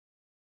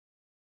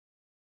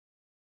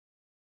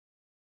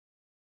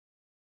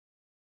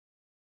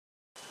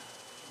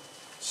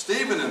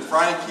Stephen and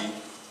Frankie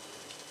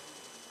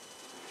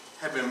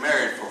have been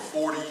married for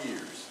 40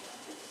 years.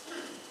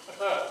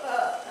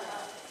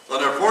 On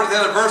their 40th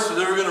anniversary,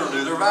 they were going to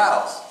renew their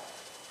vows.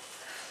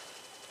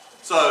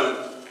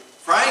 So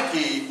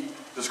Frankie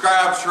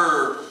describes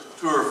her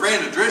to her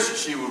friend the dress that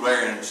she would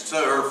wear. And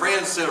so her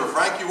friend said, "Well,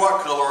 Frankie,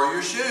 what color are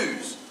your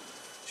shoes?"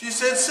 She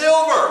said,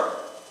 "Silver."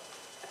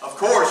 Of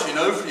course, you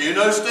know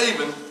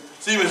Stephen.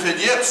 Stephen said,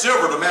 "Yep,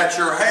 silver to match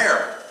your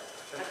hair."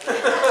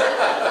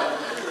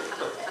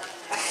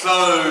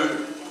 So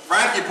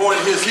Frankie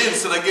pointed his head and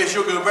said, "I guess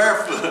you'll go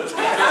barefoot."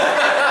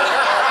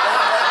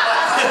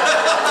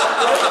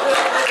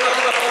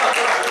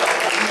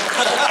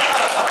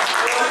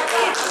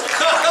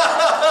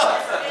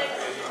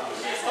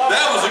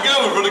 That was a good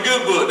one for the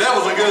good book. That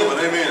was a good one.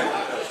 Amen.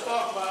 Let's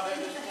talk about that.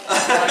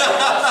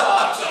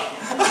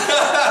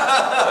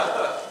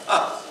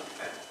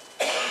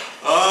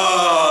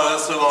 Oh,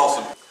 that's so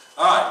awesome.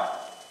 All right.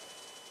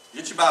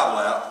 Get your Bible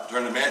out.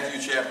 Turn to Matthew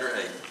chapter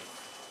 8.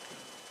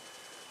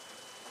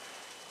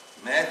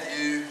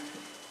 Matthew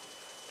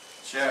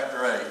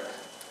chapter 8.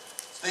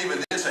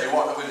 Stephen did say he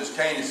walked up with his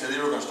cane. He said they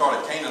were going to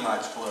start a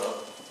Canaanites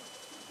club.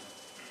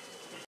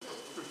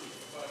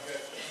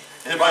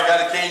 Anybody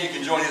got a cane, you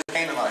can join his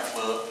Canaanite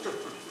club.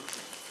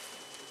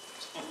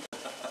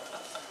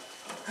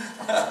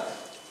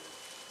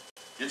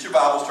 Get your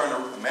Bibles, turn to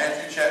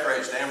Matthew chapter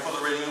 8. Stand for the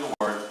reading of the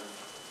Word.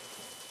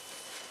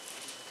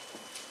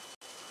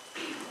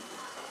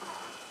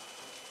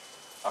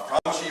 I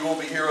promise you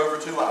won't be here over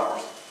 2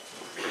 hours.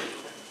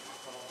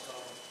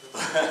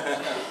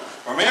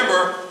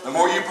 Remember, the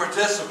more you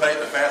participate,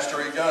 the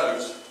faster it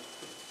goes.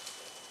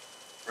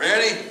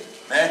 Ready?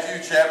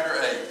 Matthew chapter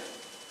 8,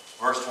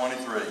 verse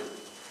 23.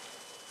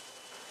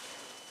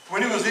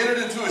 When he was entered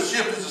into a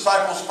ship, his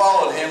disciples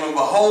followed him, and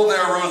behold,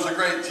 there arose a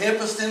great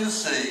tempest in the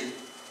sea,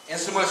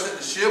 insomuch that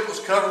the ship was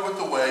covered with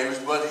the waves,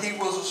 but he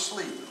was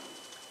asleep.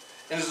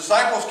 And his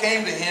disciples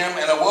came to him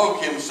and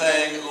awoke him,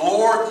 saying,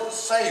 "Lord,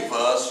 save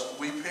us,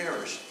 we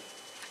perish."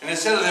 And he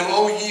said to them,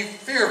 "O ye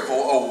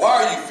fearful,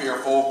 why are you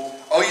fearful,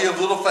 O ye of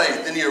little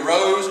faith?" Then he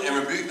arose and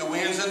rebuked the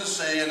winds and the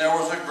sea, and there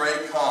was a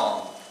great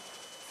calm.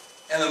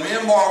 And the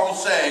men marveled,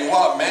 saying,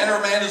 "What manner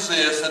of man is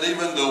this, that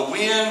even the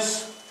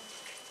winds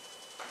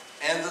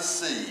and the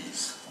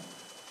seas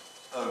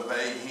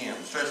obey him?"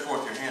 Stretch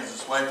forth your hands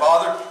this way.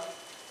 Father,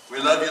 we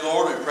love you,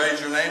 Lord. We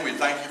praise your name. We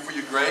thank you for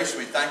your grace.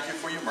 We thank you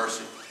for your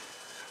mercy.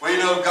 We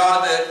know,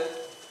 God,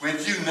 that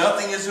with you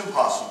nothing is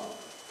impossible.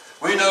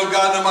 We know,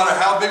 God, no matter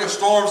how big of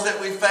storms that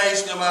we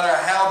face, no matter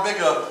how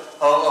big of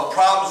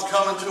problems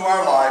come into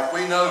our life,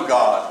 we know,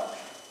 God,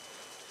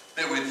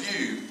 that with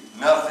you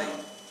nothing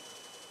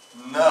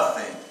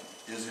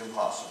is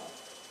impossible.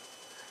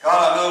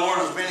 God, I know, Lord,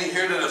 there's many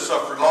here that have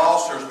suffered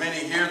loss. There's many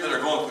here that are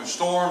going through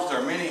storms. There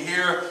are many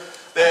here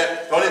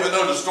that don't even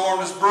know the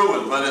storm is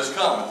brewing, but it's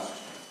coming.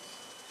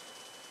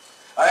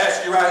 I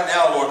ask you right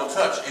now, Lord, to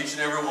touch each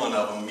and every one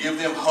of them. Give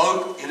them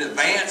hope in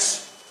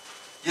advance.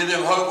 Give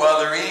them hope while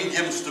they're in.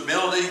 Give them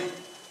stability.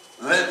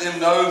 Let them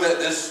know that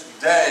this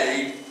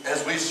day,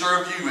 as we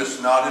serve you, it's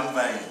not in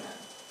vain.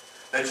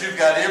 That you've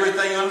got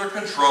everything under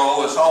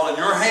control. It's all in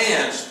your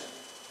hands.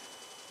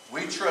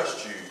 We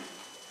trust you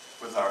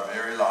with our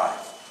very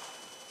life.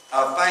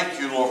 I thank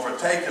you, Lord, for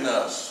taking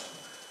us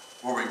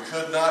where we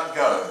could not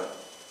go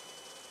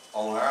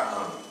on our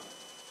own.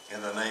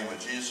 In the name of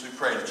Jesus we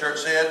pray. The church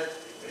said,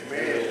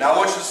 amen. Now I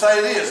want you to say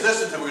this.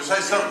 Listen to me. We're going to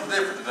say something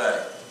different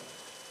today.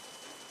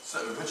 So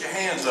put your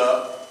hands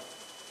up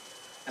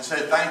and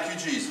say, "Thank you,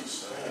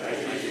 Jesus,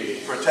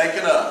 for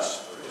taking us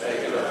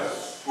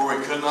where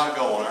we could not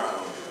go on our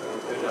own."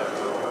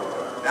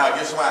 Now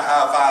get somebody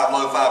high five,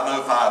 low five,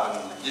 no five,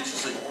 and get your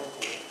seat.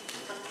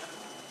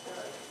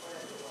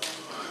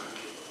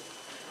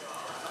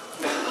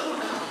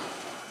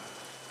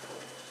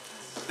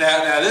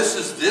 Now this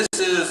is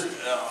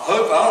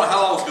hope. I don't know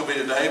how long it's going to be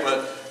today, but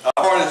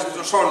I've already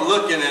started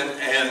looking,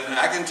 and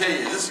I can tell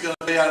you this is going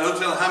to be. I don't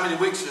know how many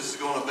weeks this is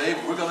going to be,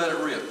 but we're going to let it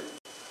rip.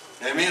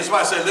 Amen.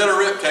 Somebody say, "Let it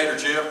rip, Cater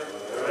Chip."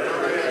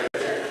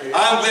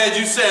 I'm glad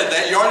you said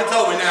that. You already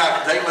told me. Now I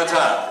can take my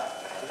time.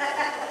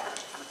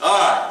 All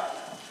right.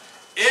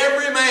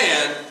 Every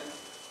man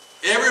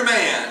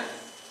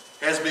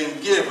has been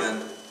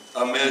given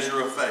a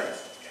measure of faith.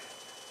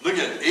 Look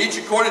at it. Each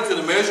according to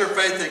the measure of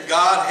faith that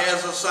God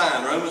has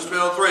assigned. Romans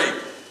 12:3.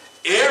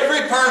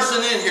 Every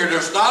person in here,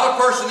 there's not a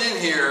person in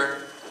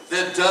here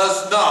that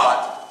does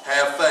not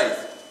have faith.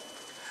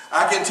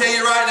 I can tell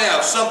you right now,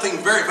 if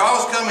I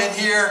was to come in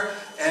here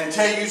and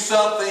tell you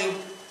something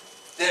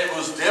that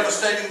was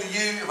devastating to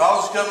you, if I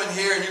was to come in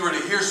here and you were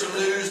to hear some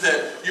news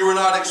that you were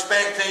not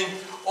expecting,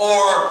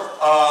 or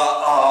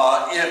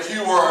if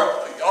you were,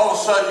 all of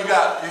a sudden you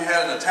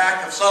had an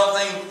attack of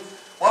something,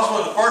 what's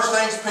one of the first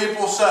things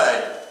people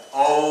say?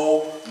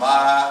 "Oh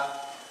my,"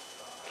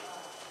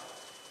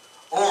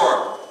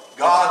 or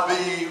 "God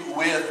be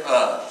with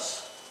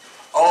us."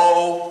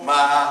 Oh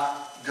my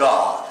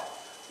God.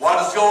 What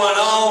is going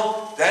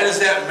on? That is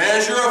that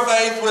measure of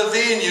faith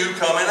within you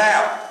coming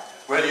out.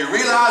 Whether you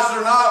realize it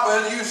or not,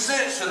 whether you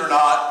sense it or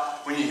not,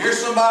 when you hear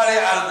somebody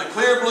out of the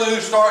clear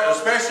blue start,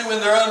 especially when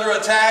they're under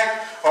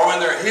attack or when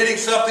they're hitting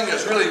something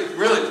that's really,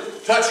 really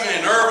touching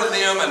a nerve in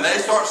them, and they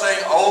start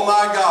saying, oh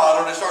my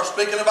God, or they start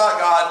speaking about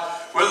God,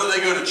 whether they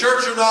go to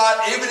church or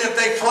not, even if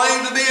they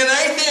claim to be an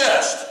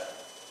atheist.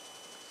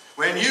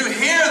 When you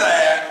hear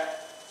that,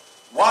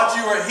 what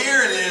you are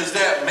hearing is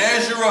that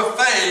measure of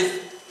faith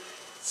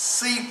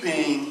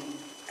seeping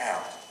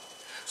out.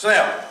 So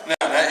now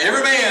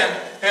every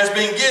man has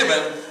been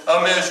given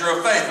a measure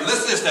of faith. And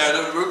listen to this now.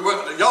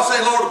 Y'all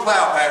say lower the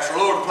plow, Pastor,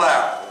 lower the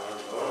plow.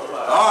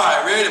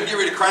 All right, get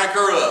ready to crank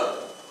her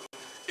up.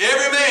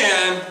 Every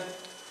man,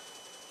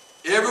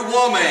 every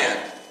woman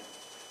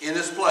in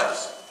this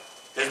place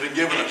has been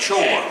given a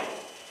chore.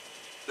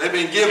 They've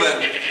been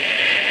given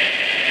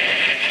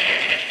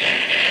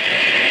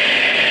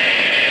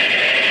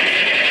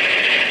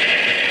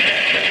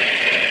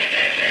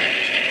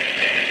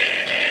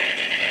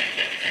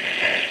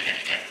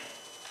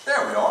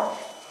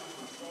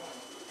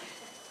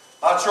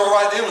my chore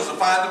right then was to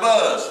find the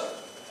buzz.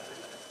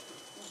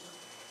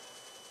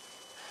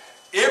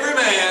 Every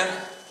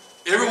man,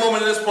 every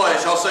woman in this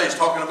place, y'all say he's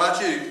talking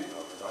about you,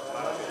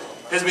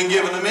 has been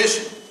given a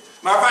mission.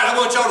 Matter of fact, I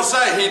want y'all to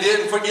say, he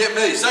didn't forget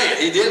me. Say it,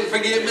 he didn't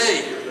forget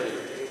me.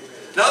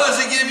 Not only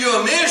does he give you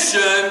a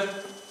mission,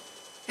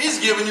 he's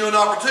given you an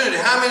opportunity.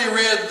 How many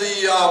read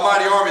the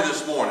Mighty Army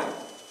this morning?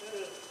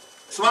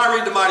 Somebody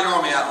read the Mighty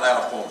Army out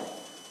loud for me.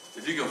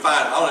 If you can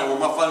find it. I don't know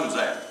where my phone's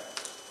at.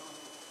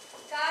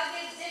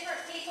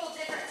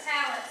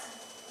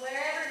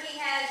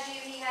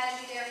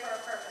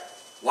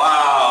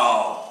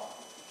 Wow.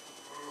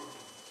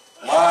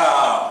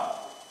 Wow.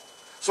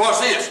 So watch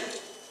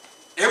this.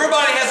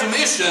 Everybody has a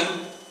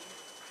mission,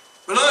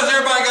 but not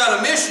everybody got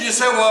a mission. You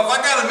say, well, if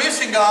I got a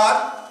mission,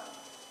 God,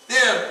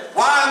 then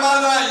why am I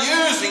not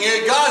using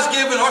it? God's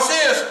given, watch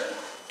this.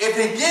 If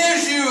he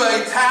gives you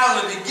a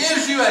talent, if he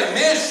gives you a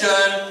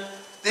mission,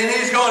 then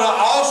he's going to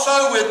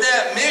also, with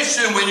that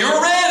mission, when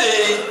you're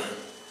ready,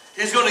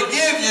 he's going to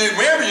give you,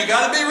 remember, you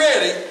got to be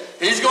ready.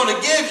 He's going to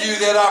give you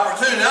that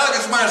opportunity. Now look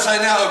at somebody and say,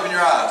 now open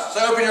your eyes.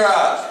 Say, open your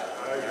eyes.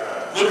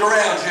 Look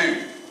around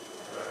you.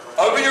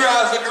 Open your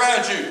eyes, look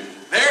around you.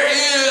 There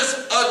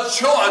is a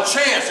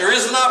chance. There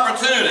is an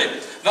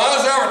opportunity. Not only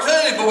is there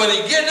opportunity, but when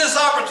you get this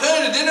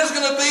opportunity, then there's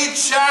going to be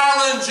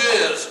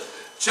challenges.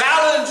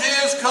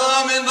 Challenges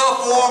come in the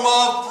form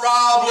of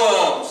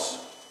problems.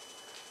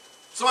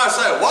 Somebody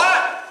say,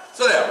 what?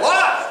 Say that,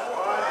 what?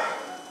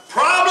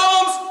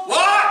 Problems?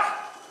 What?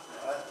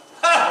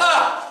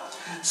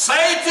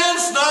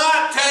 Satan's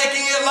not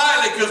taking it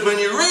lightly, because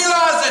when you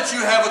realize that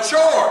you have a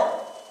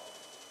chore,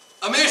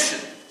 a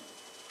mission,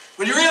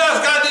 when you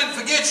realize God didn't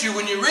forget you,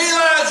 when you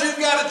realize you've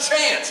got a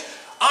chance,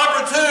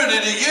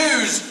 opportunity to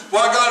use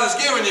what God has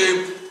given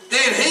you,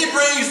 then he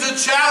brings the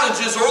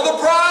challenges or the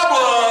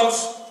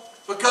problems,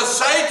 because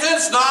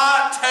Satan's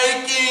not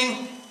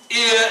taking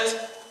it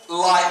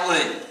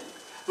lightly.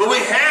 But we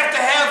have to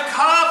have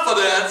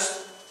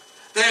confidence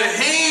that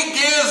he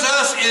gives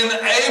us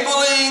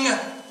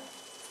enabling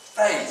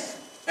faith.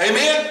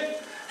 Amen?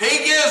 He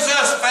gives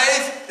us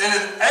faith that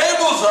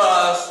enables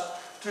us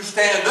to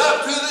stand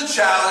up to the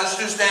challenge,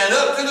 to stand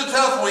up to the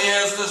tough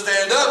winds, to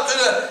stand up to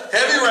the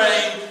heavy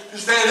rain, to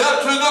stand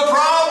up to the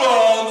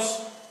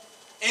problems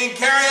and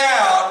carry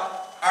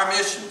out our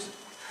missions.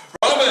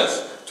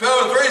 Romans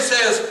 12:3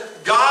 says,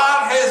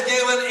 God has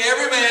given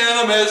every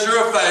man a measure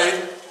of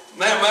faith.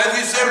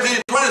 Matthew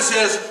 17:20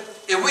 says,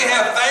 if we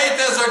have faith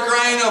as a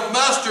grain of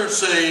mustard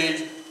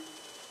seed,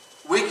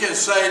 we can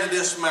say to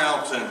this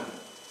mountain,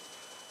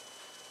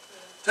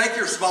 take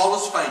your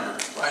smallest finger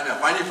right now.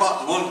 Find your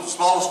one with the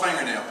smallest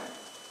fingernail.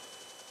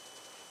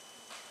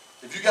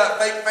 If you got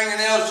fake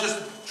fingernails, just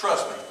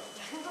trust me.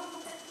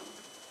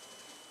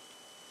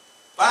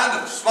 Find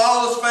the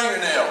smallest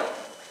fingernail.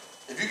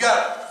 If you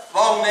got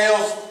long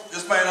nails,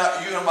 this may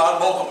not, you might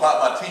multiply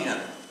by 10.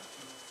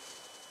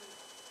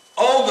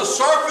 On the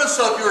surface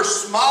of your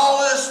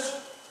smallest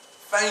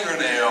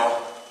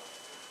fingernail,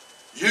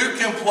 you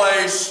can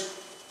place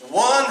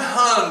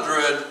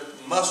 100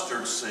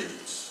 mustard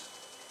seeds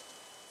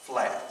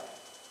flat.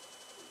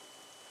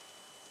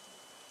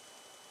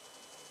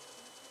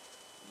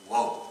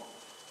 Whoa.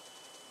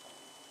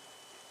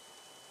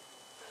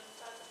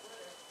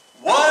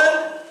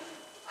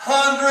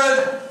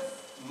 100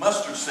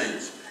 mustard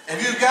seeds.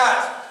 If you've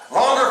got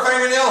longer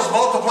fingernails,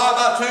 multiply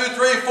by 2,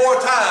 3,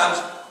 4 times,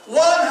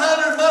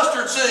 100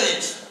 mustard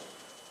seeds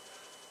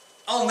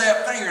on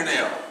that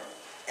fingernail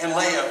and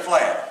lay it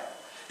flat.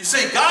 You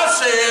see, God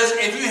says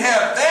if you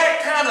have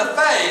that kind of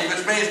faith,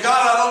 which means, God,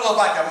 I don't know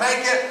if I can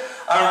make it,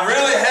 I'm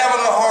really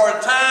having a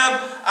hard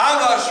time, I'm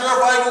not sure if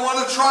I even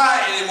want to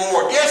try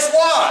anymore. Guess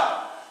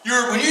what?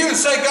 When you even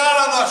say,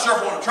 God, I'm not sure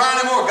if I want to try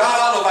anymore, God,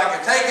 I don't know if I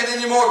can take it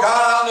anymore,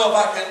 God, I don't know if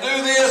I can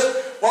do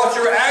this, what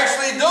you're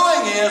actually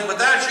doing is,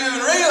 without you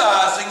even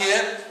realizing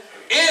it,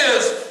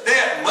 is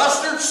that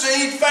mustard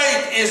seed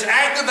faith is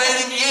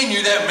activating in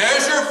you, that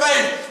measure of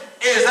faith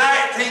is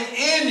acting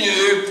in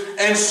you,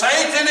 and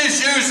Satan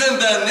is using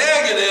the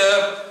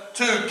negative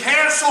to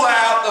cancel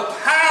out the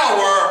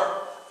power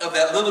of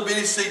that little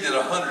bitty seed that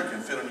 100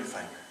 can fit on your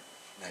finger.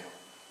 Now,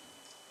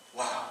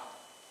 wow.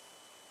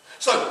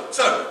 So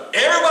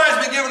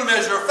everybody's been given a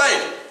measure of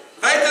faith.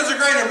 Faith is a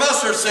grain of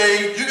mustard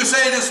seed. You can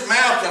say this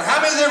mountain.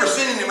 How many's ever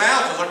seen any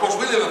mountains? Of course,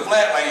 we live in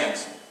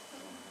flatlands.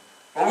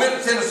 Well, we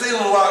went to Tennessee a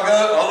little while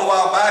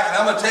back,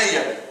 and I'm going to tell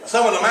you,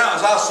 some of the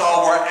mountains I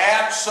saw were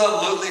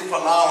absolutely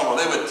phenomenal.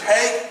 They would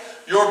take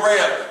your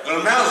breath.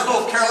 The mountains of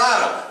North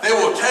Carolina, they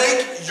will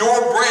take your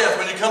breath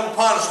when you come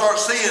upon and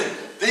start seeing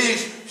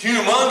these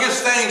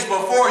humongous things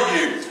before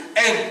you.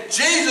 And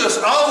Jesus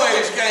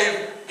always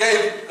gave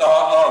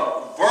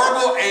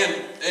verbal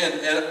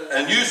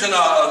and using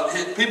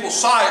people's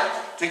sight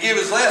to give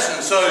his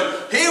lesson. So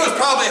he was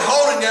probably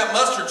holding that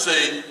mustard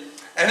seed,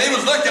 and he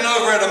was looking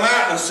over at a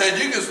mountain and said,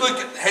 "You can look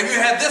at, have you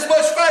had this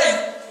much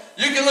faith?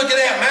 You can look at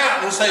that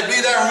mountain and say,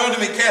 be thou removed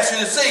and be cast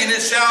into the sea, and it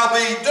shall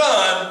be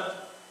done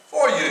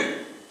for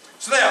you."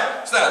 So now,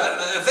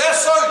 if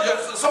that's so,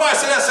 somebody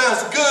say that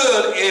sounds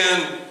good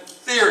in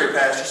theory,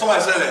 Pastor.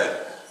 Somebody say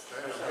that.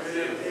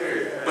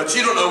 But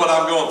you don't know what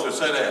I'm going through.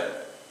 Say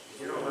that.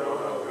 You don't know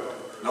what I'm going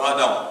through. No, I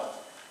don't.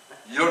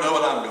 You don't know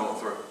what I'm going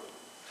through.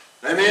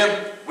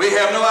 Amen? We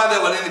have no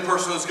idea what any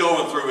person is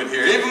going through in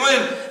here. Even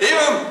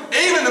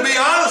to be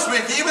honest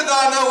with you, even though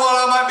I know what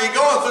I might be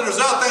going through,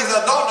 there's other things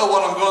I don't know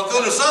what I'm going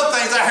through. There's some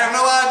things I have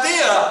no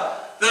idea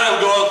that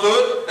I'm going through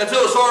it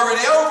until it's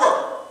already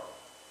over.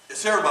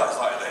 It's everybody's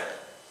like that.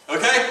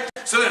 Okay?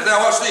 So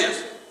now watch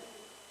this.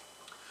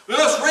 We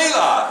must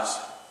realize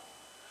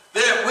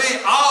that we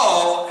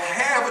all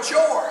have a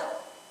chore.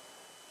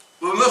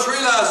 But we must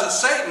realize that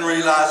Satan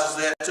realizes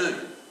that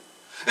too.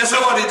 And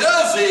so what he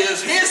does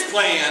is, his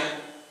plan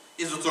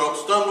is to throw up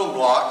stumbling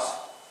blocks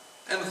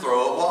and to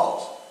throw up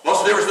walls.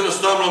 What's the difference in a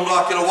stumbling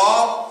block and a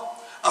wall?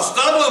 A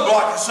stumbling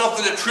block is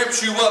something that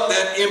trips you up,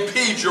 that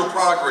impedes your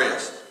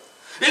progress.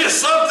 It is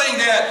something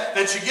that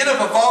you get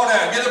up and fall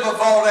down, get up and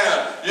fall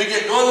down. You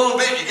get going a little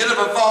bit, you get up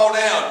and fall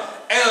down.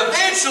 And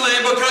eventually,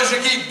 because you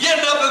keep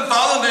getting up and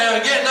falling down,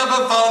 and getting up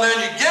and falling down,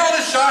 you give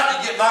it a shot,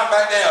 you get knocked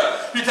back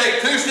down. You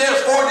take 2 steps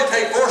forward, you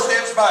take 4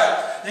 steps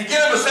back. You get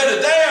up and say,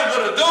 today I'm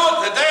going to do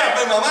it, today I've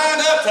made my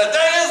mind up,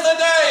 today is the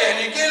day.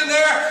 And you get in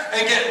there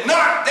and get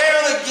knocked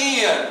down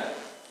again.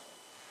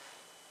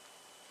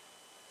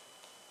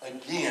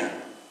 Again.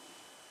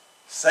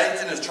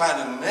 Satan is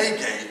trying to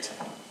negate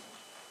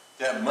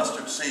that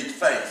mustard seed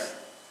faith,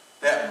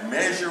 that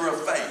measure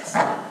of faith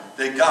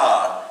that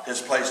God has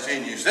placed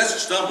in you. So that's a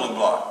stumbling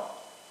block.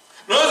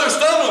 But those are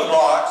stumbling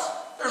blocks.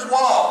 There's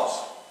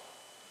walls.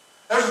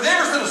 There's a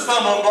difference in a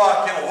stumbling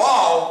block and a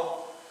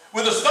wall.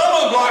 With a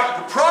stumbling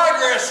block, the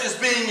progress is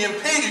being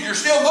impeded. You're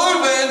still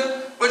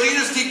moving, but you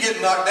just keep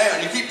getting knocked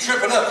down. You keep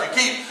tripping up. You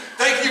keep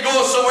thinking you're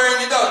going somewhere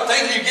and you don't.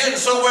 Thinking you're getting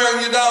somewhere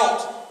and you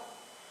don't.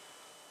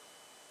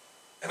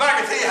 If I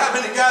could tell you how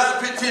many guys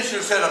that pit attention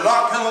have said, I'm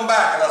not coming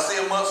back, and I see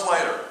them months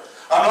later.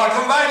 I'm not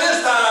coming back this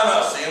time,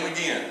 I'll see them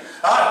again.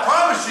 I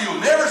promise you,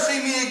 you'll never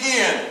see me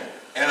again.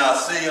 And I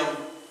see them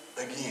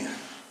again.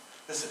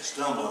 This is a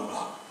stumbling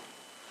block.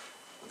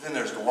 But then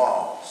there's the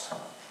walls.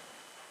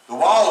 The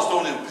walls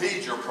don't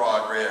impede your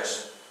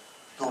progress.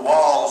 The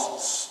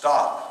walls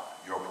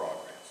stop your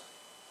progress.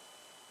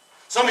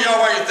 Some of y'all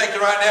where you're thinking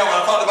right now, when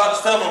I talked about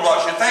the stumbling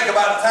blocks, you think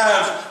about the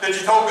times that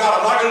you told God,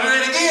 I'm not going to do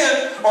it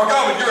again, or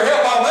God, with your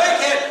help I'll make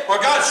it, or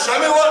God, show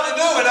me what to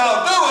do and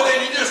I'll do it,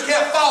 and you just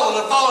kept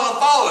falling and falling and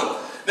falling.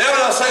 Now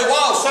when I say,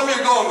 wow, some of you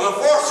are going,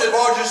 the fourth said,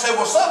 well, you say,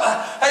 well,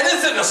 hey,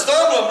 this isn't a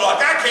stumbling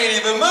block. I can't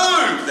even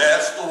move.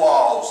 That's the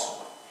walls.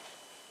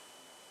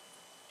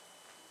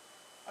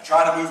 I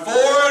try to move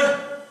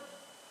forward,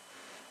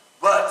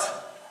 but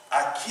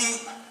I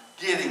keep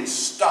getting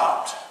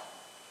stopped.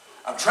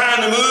 I'm trying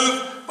to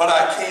move, but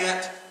I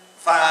can't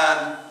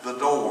find the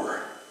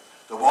door.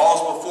 The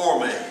wall's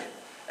before me,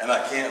 and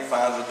I can't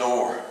find the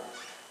door.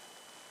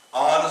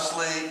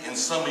 Honestly, in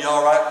some of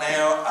y'all right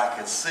now, I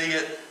can see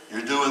it.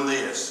 You're doing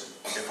this.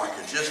 If I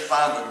could just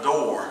find the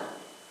door,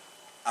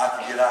 I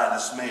could get out of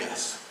this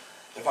mess.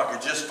 If I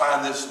could just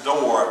find this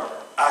door,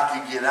 I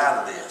could get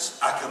out of this.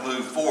 I could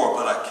move forward,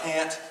 but I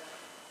can't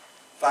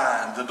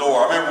find the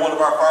door. I remember one of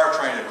our fire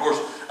training, of course,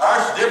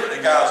 ours is different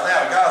than guys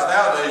now. Guys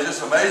nowadays,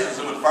 it's amazing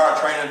some of the fire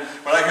training.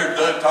 When I hear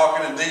Doug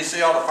talking in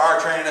D.C., all the fire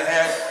training they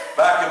had,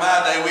 back in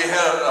my day, we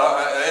had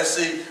a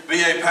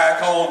SCBA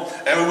pack on,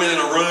 and we went in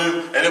a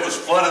room, and it was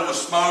flooded with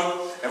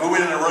smoke, and we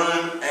went in a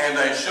room, and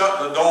they shut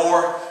the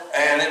door,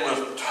 and it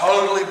was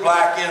totally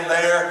black in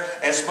there,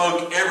 and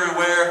smoke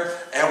everywhere,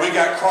 and we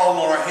got crawling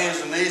on our hands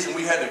and knees, and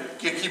we had to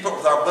keep up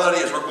with our buddy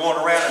as we're going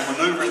around and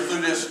maneuvering through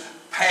this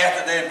path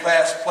that they had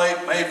plastic plate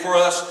made for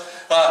us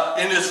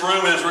in this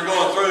room. As we're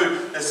going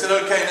through, they said,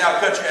 okay, now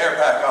cut your air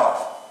pack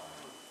off.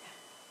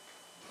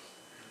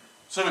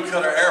 So we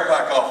cut our air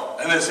pack off,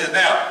 and they said,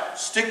 now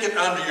stick it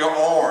under your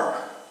arm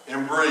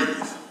and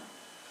breathe.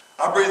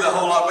 I breathed a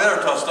whole lot better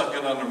until I stuck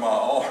it under my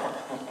arm.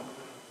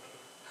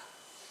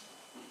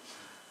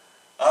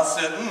 I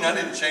said, I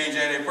need to change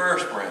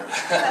antiperspirant.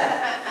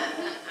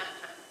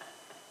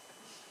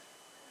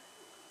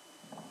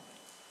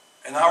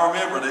 And I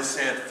remember they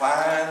said,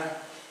 find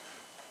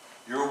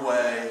your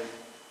way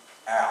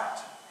out.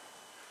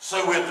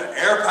 So with the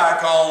air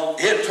pack on,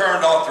 it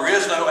turned off, there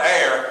is no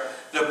air.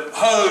 The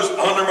hose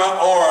under my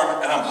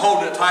arm, and I'm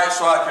holding it tight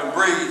so I can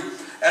breathe.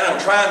 And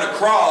I'm trying to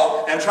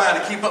crawl and trying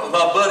to keep up with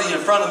my buddy in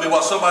front of me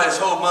while somebody's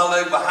holding my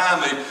leg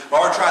behind me,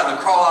 or trying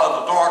to crawl out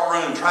of the dark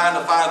room, trying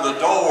to find the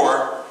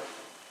door.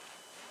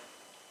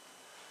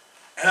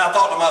 And I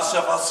thought to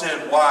myself, I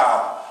said,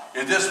 wow,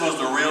 if this was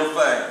the real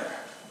thing,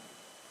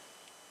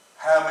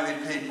 how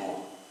many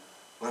people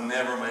will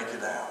never make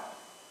it out?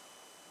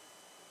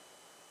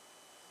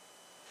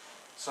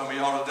 Some of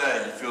y'all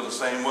today, you feel the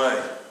same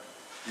way.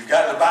 You've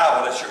got the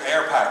Bible, that's your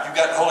air pack. You've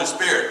got the Holy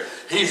Spirit.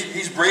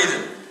 He's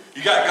breathing.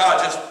 You got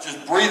God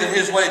just breathing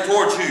His way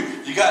towards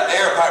you. You got the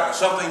air pack, but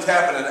something's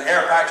happening, the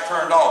air pack's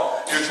turned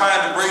off. You're trying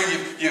to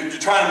breathe, you're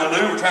trying to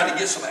maneuver, trying to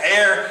get some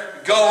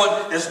air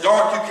going. It's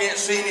dark, you can't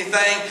see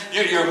anything.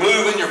 You're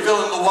moving, you're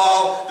feeling the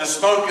wall. The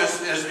smoke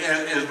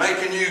is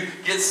making you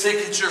get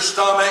sick at your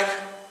stomach.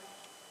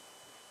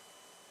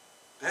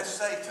 That's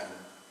Satan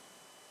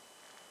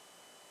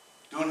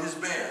doing his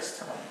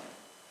best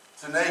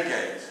to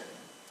negate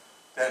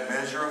that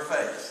measure of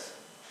faith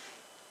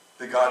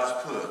that God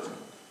has put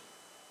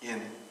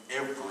in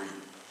every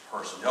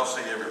person. Y'all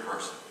say every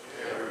person.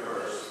 Every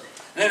person.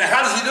 And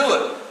how does he do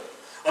it?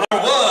 Well,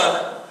 number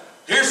one,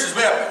 here's his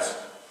weapons.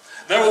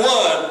 Number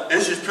one,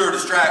 it's just pure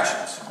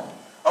distractions.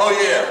 Oh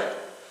yeah.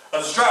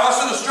 What's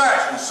a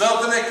distraction?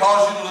 Something that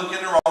causes you to look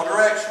in the wrong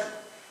direction.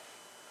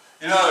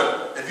 You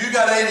know, if you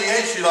got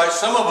ADHD like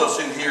some of us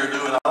in here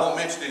do, and I won't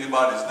mention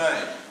anybody's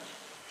name,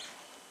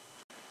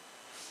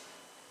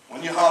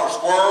 when you holler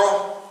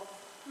squirrel,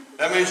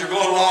 that means you're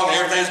going along and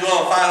everything's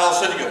going fine. All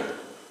of a sudden you go.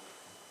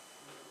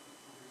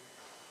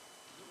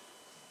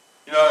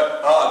 You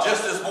know,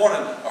 just this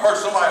morning, I heard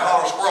somebody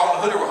holler squirrel. I don't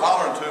know who they were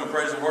hollering to in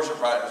praise and worship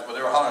practice, but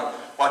they were hollering,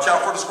 watch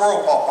out for the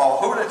squirrel, Paul.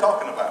 Who are they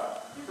talking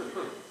about?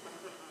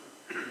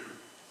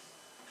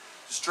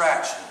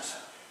 Distractions.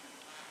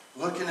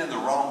 Looking in the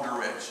wrong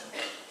direction.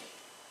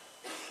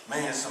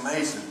 Man, it's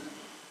amazing.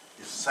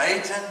 If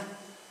Satan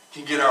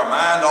can get our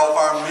mind off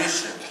our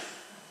mission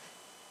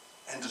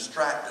and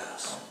distract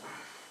us,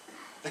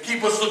 to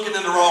keep us looking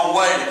in the wrong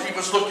way, to keep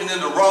us looking in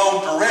the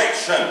wrong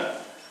direction.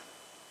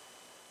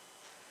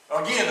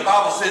 Again, the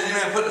Bible says, any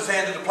man putting his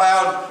hand to the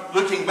plow,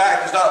 looking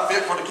back is not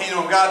fit for the kingdom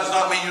of God. Does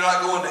not mean you're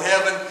not going to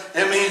heaven.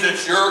 It means that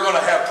you're going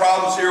to have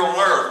problems here on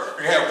earth.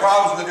 You're going to have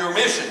problems with your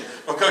mission,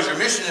 because your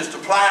mission is to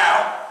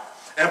plow,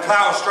 and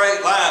plow a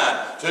straight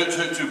line,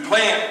 to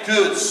plant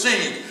good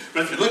seed.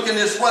 But if you're looking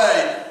this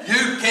way,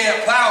 you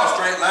can't plow a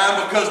straight line,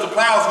 because the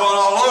plow's going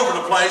all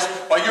over the place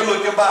while you're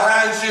looking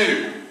behind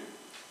you.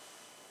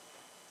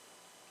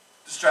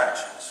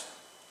 Distractions.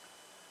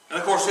 And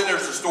of course, then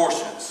there's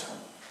distortions.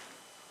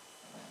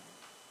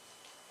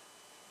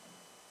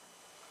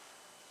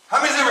 How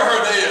many's ever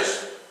heard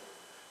this?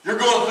 You're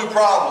going through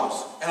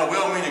problems, and a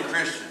well-meaning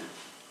Christian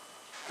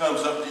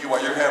comes up to you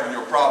while you're having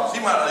your problems.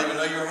 He might not even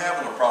know you're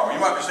having a problem.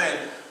 You might be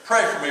saying,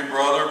 pray for me,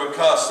 brother,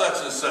 because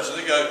such and such.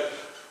 And they go,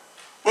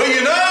 well,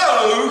 you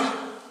know,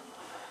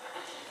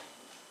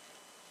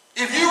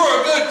 if you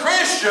were a good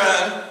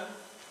Christian,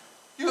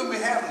 you wouldn't be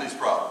having these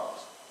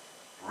problems.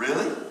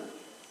 Really?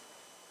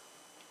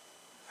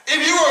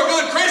 If you were a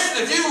good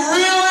Christian, if you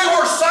really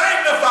were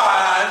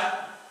sanctified,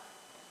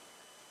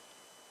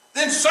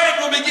 then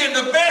Satan will be getting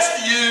the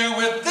best of you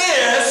with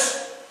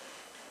this.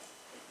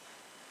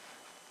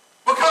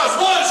 Because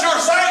once you're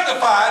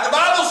sanctified, the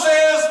Bible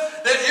says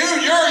that you're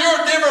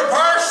a different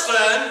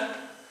person.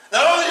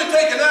 Not only are you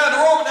taken out of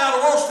the world, but now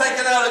the world's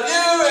taken out of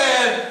you,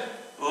 and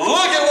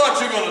look at what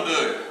you're going to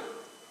do.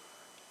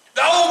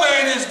 The old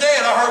man is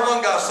dead. I heard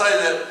one guy say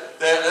that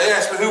they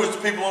asked me who was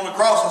the people on the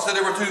cross. I said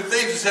there were two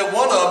thieves. He said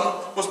one of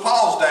them was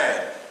Paul's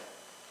dad.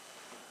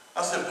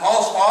 I said,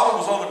 Paul's father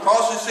was on the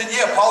cross? He said,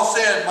 yeah, Paul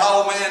said my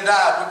old man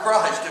died with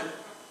Christ.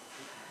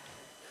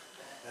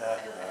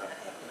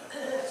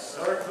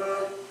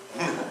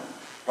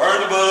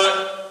 Burn the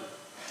book.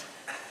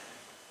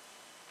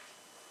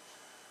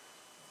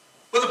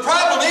 But the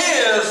problem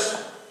is,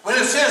 when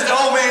it says the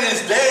old man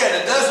is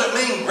dead, it doesn't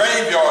mean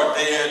graveyard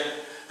dead.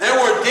 That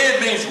word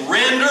dead means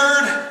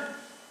rendered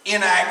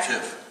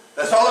inactive.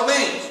 That's all it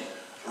means.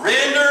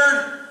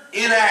 Rendered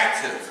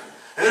inactive.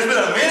 And there's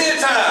been many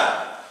a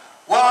time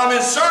while I'm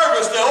in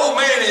service, the old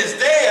man is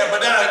dead,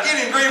 but then I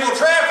get in Greenville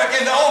traffic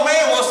and the old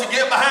man wants to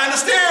get behind the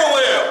steering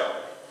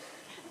wheel.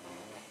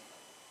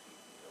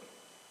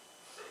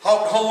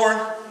 Honk the horn.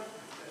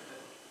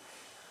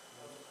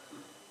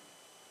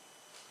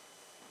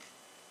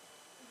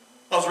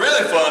 What's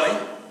really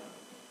funny,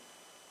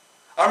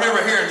 I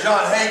remember hearing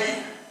John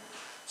Hagee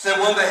said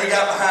one day he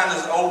got behind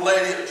this old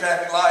lady at the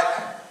traffic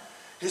light.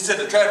 He said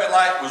the traffic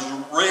light was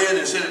red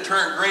and said it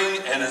turned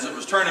green, and as it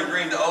was turning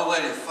green, the old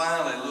lady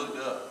finally looked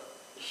up.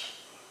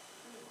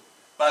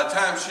 By the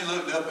time she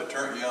looked up, it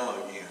turned yellow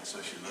again,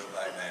 so she looked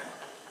back down.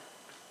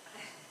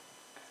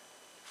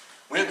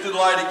 Went through the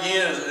light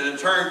again, and it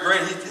turned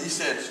green. He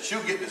said,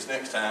 she'll get this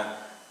next time.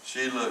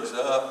 She looks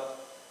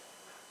up.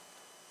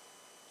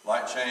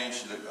 Light changed,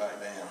 she looked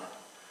back down.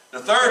 The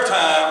third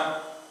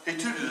time, he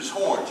tooted his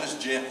horn just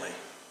gently.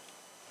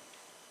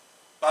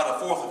 By the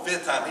fourth or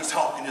fifth time, he's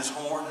honking his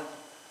horn.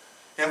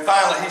 And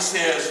finally he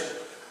says,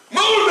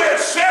 "Move it,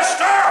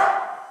 sister!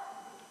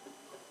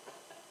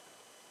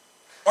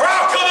 Or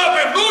I'll come up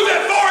and move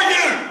it for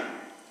you!"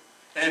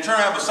 And he turned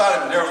around beside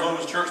him, and there was one of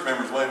his church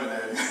members waving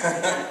at him.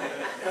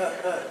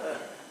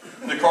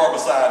 In the car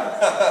beside him.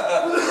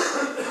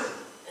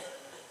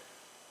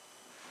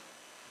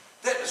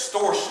 That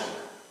distortion.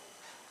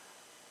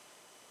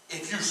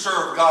 If you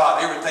serve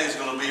God, everything's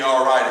going to be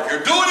all right. If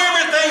you're doing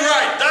everything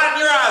right, dotting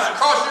your I's and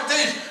crossing your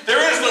T's,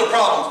 there is no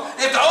problems.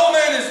 If the old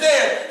man is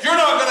dead, you're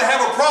not going to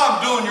have a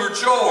problem doing your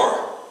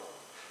chore.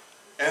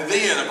 And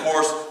then, of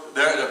course,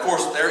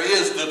 there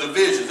is the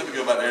divisions. Let me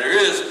go back there. There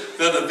is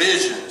the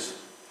divisions.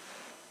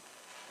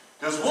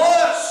 Because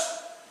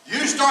once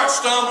you start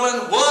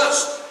stumbling,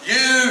 once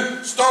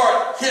you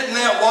start hitting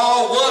that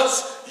wall,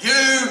 once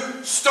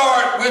you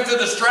start with the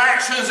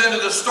distractions and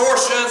the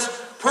distortions,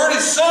 pretty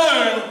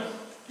soon,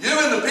 you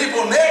and the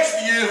people next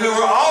to you who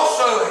are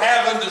also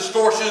having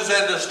distortions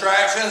and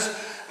distractions,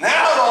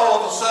 now all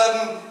of a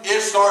sudden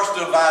it starts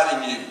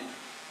dividing you.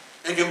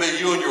 It can be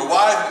you and your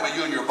wife, it can be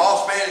you and your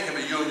boss man, it can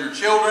be you and your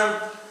children,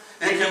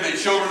 it can be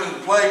children in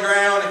the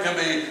playground, it can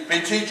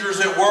be teachers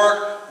at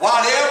work,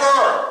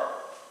 whatever,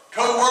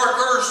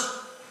 co-workers.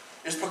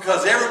 It's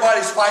because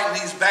everybody's fighting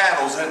these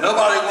battles and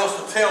nobody wants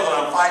to tell that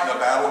I'm fighting a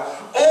battle.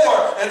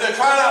 Or if they're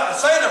trying not to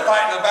say they're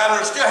fighting a battle,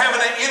 they're still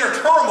having that inner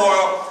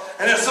turmoil.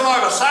 And then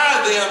somebody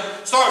beside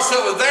them starts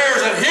up with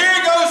theirs, and here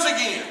it goes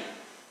again.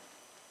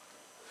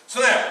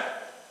 So now,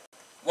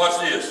 watch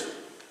this.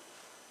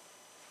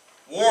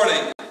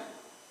 Warning.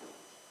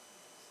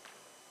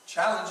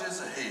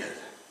 Challenges ahead.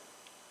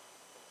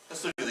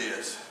 Let's look at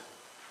this.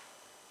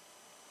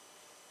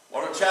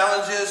 What are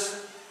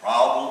challenges?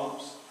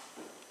 Problems.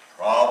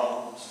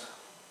 Problems.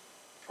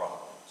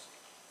 Problems.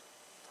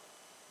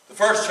 The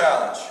first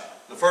challenge,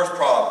 the first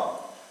problem.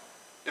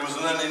 It was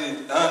an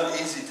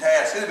uneasy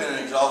task. It had been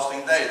an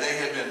exhausting day. They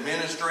had been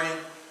ministering.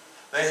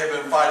 They had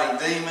been fighting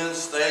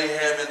demons. They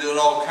had been doing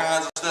all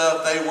kinds of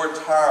stuff. They were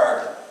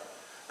tired.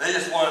 They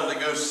just wanted to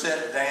go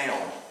sit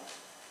down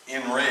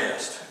and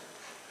rest.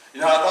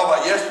 You know, I thought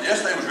about yesterday.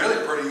 Yesterday was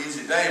really a pretty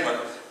easy day,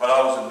 but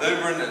I was in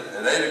New Bern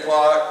at 8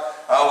 o'clock.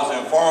 I was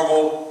in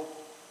Farmville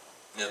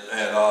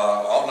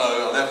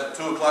I left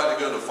at 2 o'clock to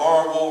go to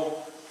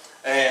Farmville.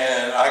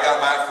 And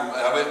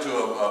I went to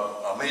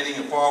a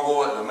meeting in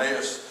Farmville at the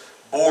mayor's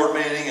board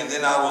meeting, and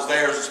then I was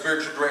there as a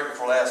spiritual director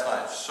for last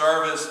night's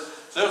service.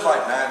 So it was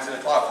like 9, 10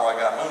 o'clock before I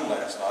got home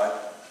last night.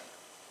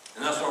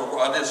 And that's where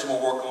I did some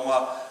more work on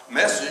my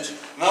message.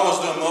 And I was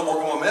doing more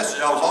work on my message.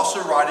 I was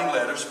also writing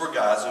letters for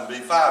guys in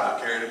B5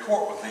 to carry to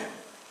court with them.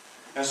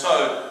 And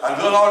so I'm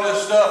doing all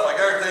this stuff, I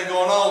got everything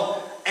going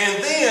on.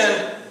 And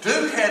then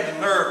Duke had the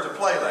nerve to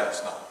play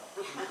last night.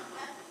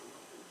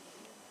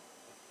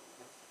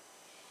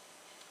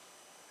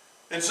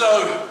 And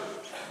so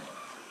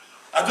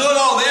I'm doing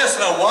all this,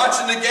 and I'm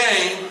watching the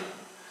game,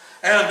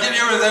 and I'm getting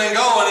everything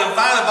going, and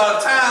finally by the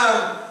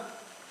time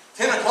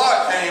 10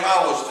 o'clock came,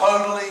 I was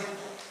totally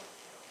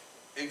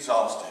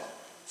exhausted.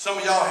 Some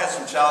of y'all had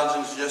some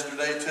challenges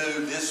yesterday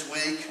too, this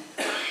week,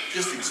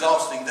 just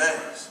exhausting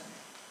days.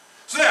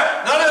 So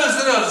now, not only is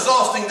it an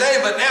exhausting day,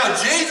 but now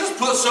Jesus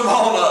puts them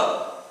on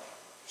a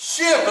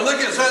ship, and look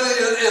at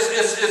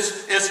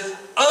it, it's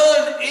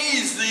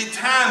uneasy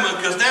timing,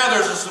 because now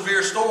there's a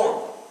severe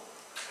storm.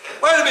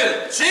 Wait a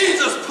minute,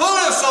 Jesus put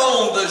us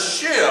on the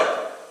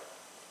ship,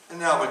 and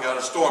now we got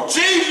a storm.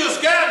 Jesus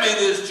got me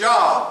this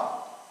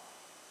job.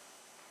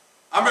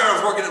 I remember I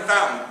was working at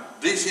Fountain.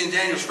 DC and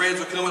Daniel's friends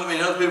would come with me,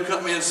 and other people come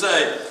to me and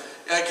say,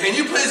 "Can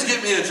you please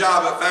get me a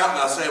job at Fountain?"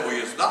 I said, "Well,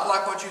 it's not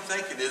like what you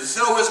think it is. It's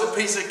always a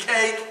piece of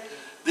cake.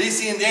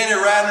 DC and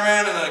Daniel riding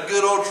around in a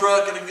good old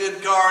truck and a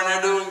good car, and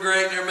they're doing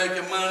great, and they're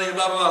making money,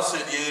 blah, blah, blah." I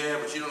said, "Yeah,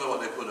 but you don't know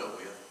what they put up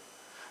with.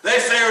 They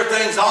say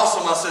everything's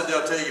awesome." I said,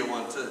 "They'll tell you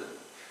one too."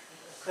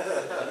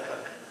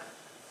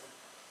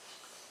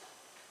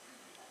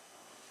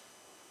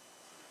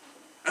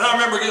 And I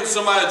remember giving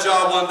somebody a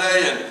job one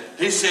day, and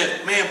he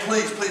said, "Man,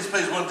 please, please,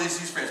 please," one of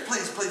DC's friends,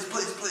 "please, please,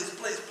 please, please,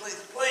 please,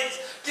 please, please,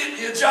 get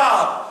me a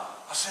job."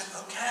 I said,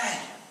 "Okay."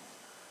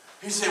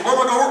 He said, "Where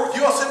am I going to work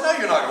with you?" I said, "No,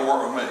 you're not going to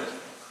work with me."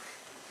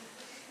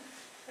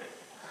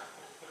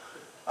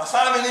 I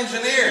said, "I'm an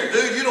engineer."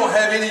 "Dude, you don't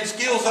have any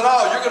skills at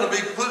all. You're going to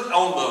be put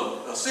on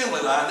the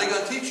assembly line. They're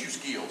going to teach you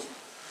skills."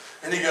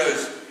 And he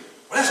goes,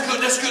 "Well, that's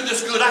good, that's good,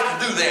 that's good. I can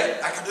do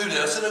that. I can do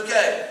that." I said,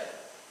 "Okay."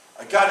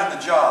 I got him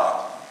the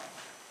job.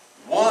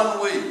 1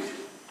 week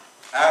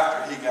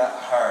after he got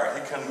hired,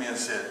 he come to me and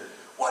said,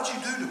 "What'd you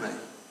do to me?"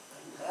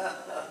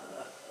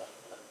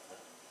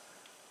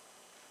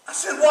 I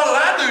said, "What did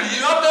I do to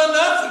you? I've done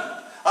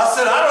nothing." I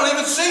said, "I don't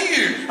even see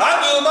you. I'm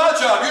doing my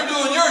job. You're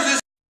doing yours." He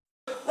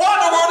said, "What in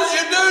the world did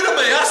you do to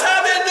me?" I said,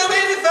 "I didn't do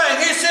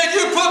anything." He said,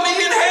 "You put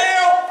me in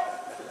hell."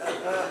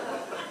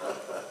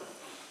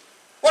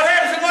 What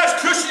happens to the nice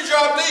cushy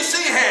job DC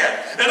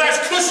had, and nice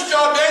cushy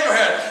job Daniel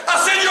had? I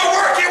said, "You're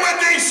working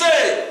with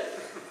DC."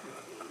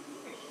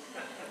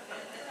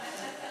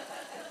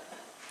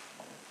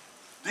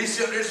 He's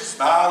sitting there just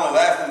smiling and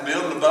laughing,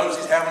 building the boats.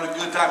 He's having a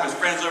good time. His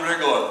friends over there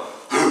going,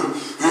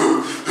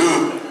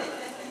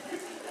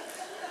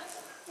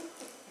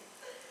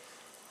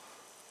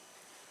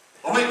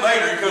 a week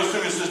later, he goes to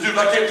me and says, dude,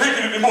 I can't take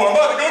it anymore. I'm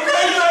about to go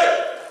crazy.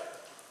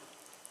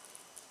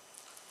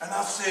 And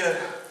I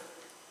said,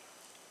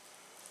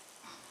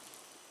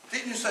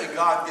 didn't you say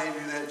God gave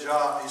you that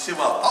job? He said,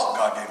 well, I thought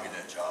God gave me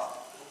that job.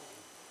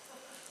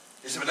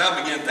 He said, but now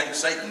I begin to think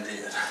Satan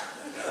did.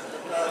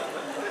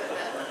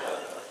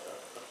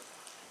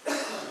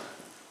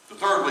 The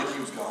third week, he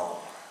was gone.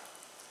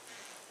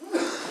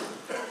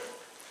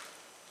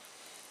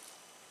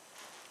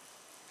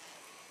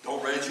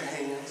 Don't raise your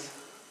hands.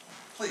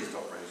 Please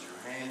don't raise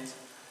your hands.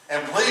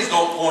 And please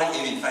don't point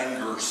any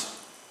fingers.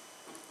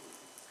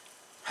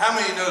 How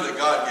many know that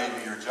God gave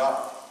you your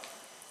job?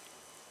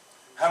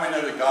 How many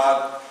know that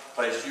God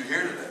placed you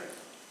here today?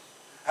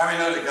 How many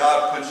know that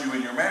God put you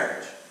in your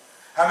marriage?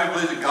 How many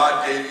believe that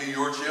God gave you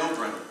your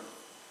children?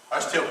 I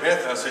was telling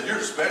Beth, I said, you're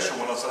a special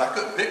one. I said, I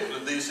couldn't pick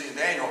with DC and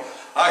Daniel.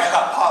 I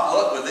got pot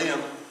luck with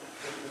them.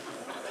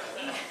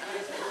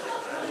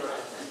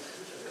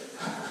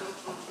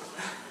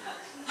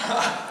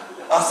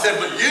 I said,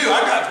 but you,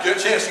 I got a good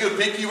chance to go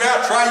pick you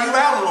out, try you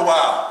out a little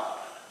while.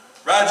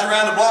 Ride you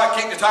around the block,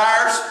 kick the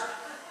tires.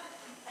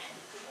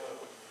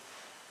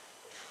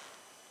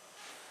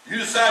 You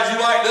decide you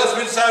liked us,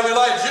 we decide we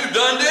liked you.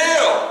 Done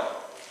deal.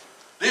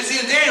 DC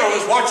and Daniel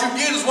is what you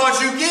get is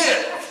what you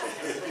get.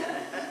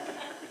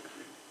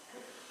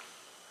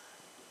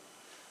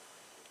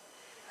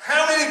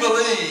 How many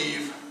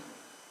believe,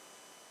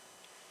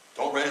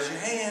 don't raise your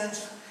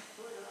hands,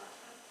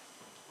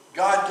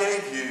 God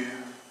gave you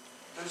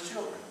those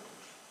children?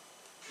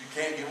 You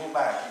can't give them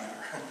back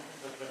either.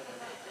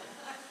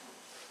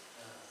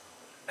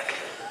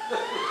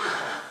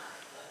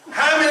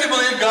 How many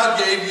believe God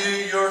gave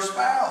you your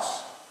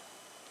spouse?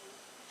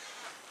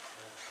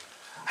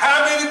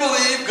 How many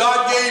believe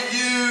God gave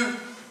you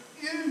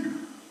you?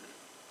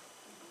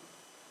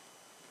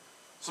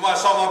 Somebody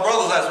saw my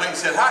brothers last week and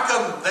said, how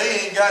come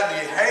they ain't got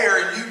any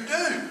hair and you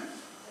do?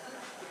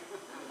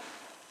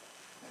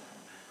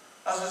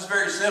 I said, it's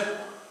very simple.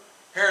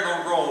 Hair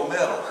don't grow on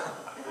metal.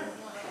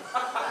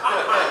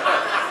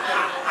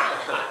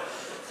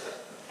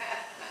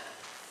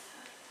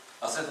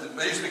 I said,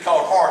 they used to be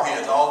called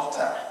hardheads all the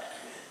time.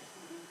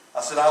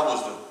 I said, I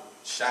was the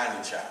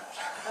shiny child.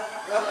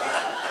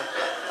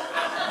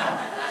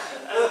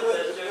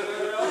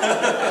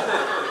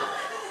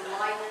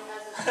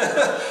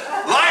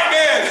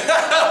 Lightning!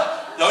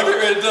 Don't get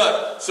ready to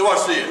duck. So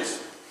watch this.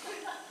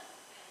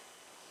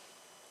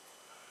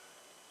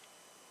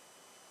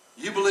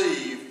 You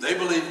believe,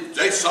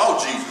 they saw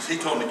Jesus. He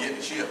told them to get in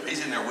the ship.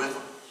 He's in there with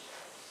them.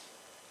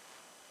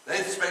 They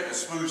expected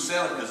smooth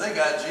sailing because they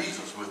got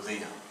Jesus with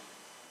them.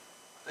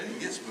 They didn't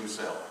get smooth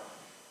sailing.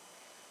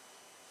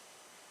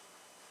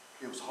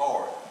 It was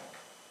hard.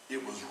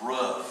 It was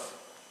rough.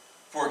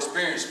 For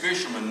experienced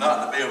fishermen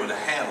not to be able to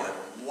handle it.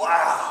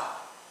 Wow.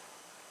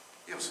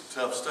 It was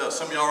some tough stuff.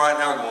 Some of y'all right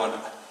now are going,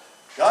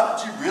 God,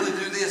 did you really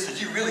do this?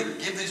 Did you really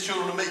give these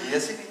children to me?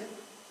 Yes, he did.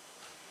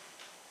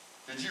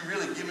 Did you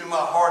really give me my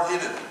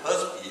hard-headed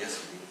husband?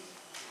 Yes, he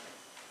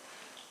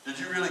did.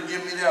 Did you really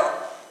give me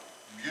that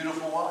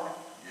beautiful wife?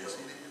 Yes,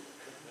 he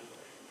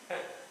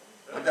did.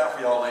 Looked out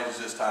for y'all ladies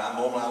this time. I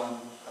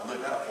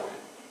looked out for you.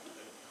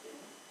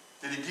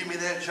 Did he give me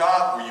that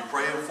job? Were you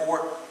praying for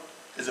it?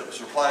 Has it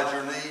supplied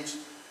your needs?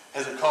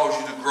 Has it caused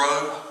you to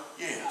grow?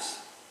 Yes.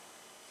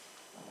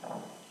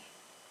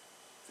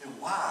 Then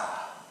why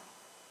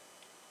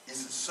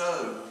is it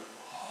so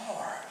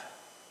hard?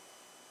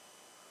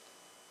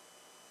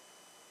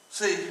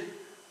 See,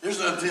 there's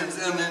an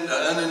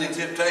unending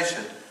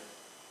temptation.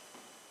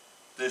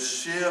 The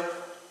ship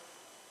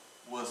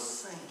was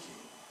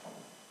sinking,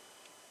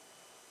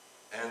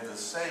 and the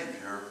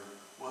Savior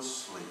was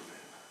sleeping.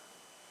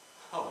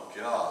 Oh,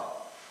 God.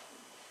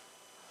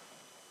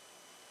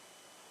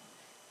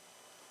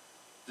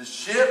 The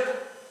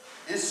ship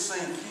is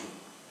sinking,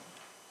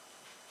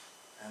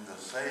 and the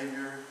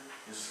Savior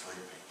is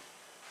sleeping.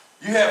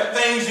 You have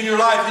things in your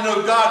life you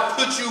know God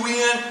put you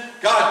in,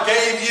 God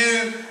gave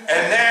you,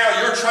 and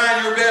now you're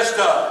trying your best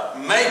to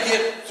make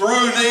it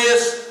through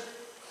this.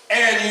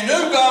 And you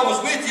knew God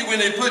was with you when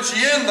He put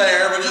you in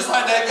there, but just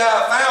like that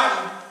guy at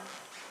Fountain,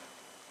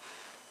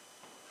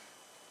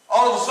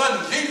 all of a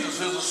sudden Jesus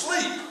is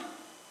asleep.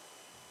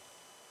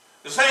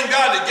 The same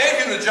God that gave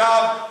him the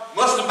job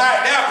must have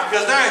backed out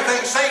because now he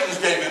thinks Satan's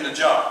gave him the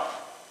job.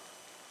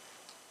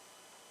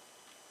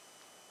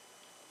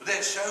 But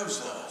that shows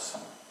us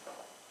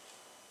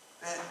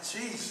that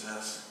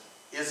Jesus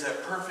is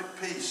at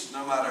perfect peace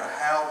no matter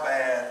how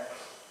bad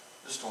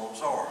the storms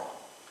are.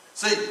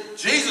 See,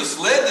 Jesus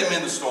led them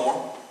in the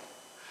storm.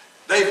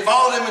 They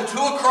followed him into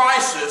a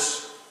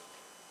crisis.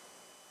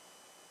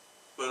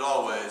 But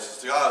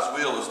always,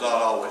 God's will is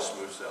not always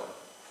smooth sailing.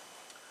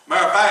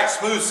 Matter of fact,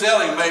 smooth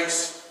sailing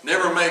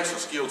never makes a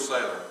skilled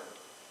sailor.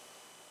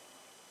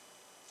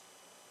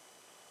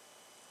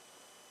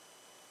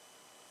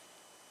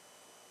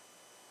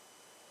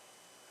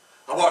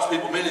 I watched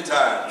people many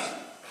times.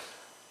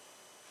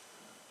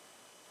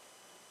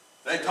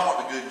 They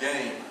talked a good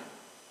game.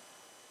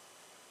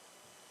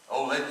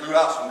 Oh, they threw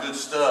out some good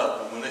stuff,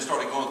 but when they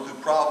started going through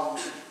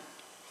problems,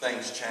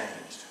 things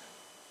changed.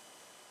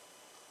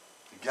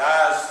 The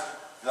guys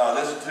that I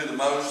listened to the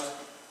most,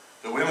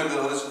 the women that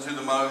I listened to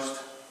the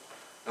most,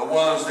 the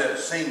ones that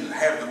seem to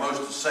have the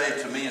most to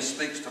say to me and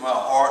speaks to my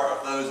heart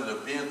are those that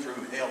have been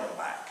through hell and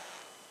back.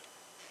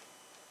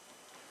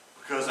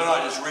 Because they're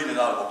not just reading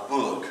out of a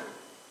book.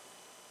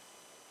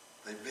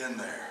 They've been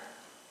there.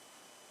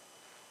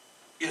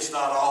 It's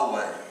not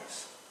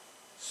always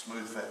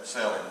smooth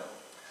sailing.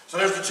 So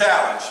there's the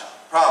challenge.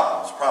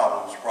 Problems,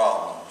 problems,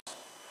 problems.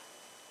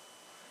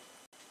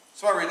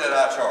 So I read that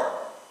eye chart.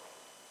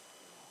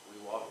 We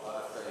walk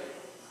by faith,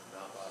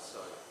 not by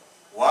sight.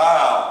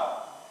 Wow.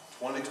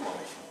 2020.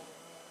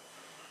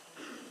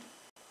 Let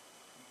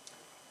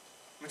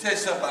me tell you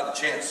something about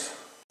the chance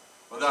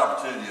or the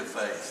opportunity of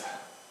faith.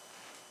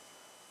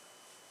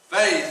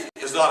 Faith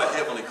is not a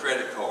heavenly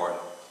credit card.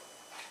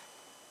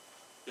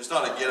 It's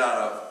not a get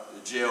out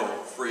of jail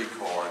free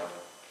card.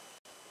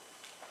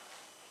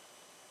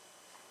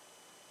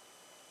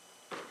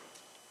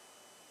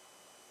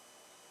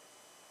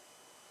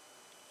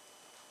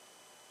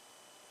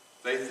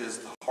 Faith is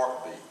the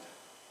heartbeat,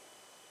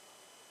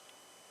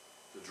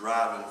 the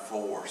driving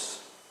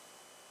force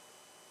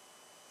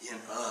in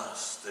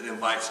us that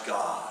invites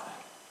God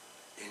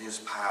and His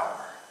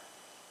power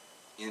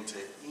into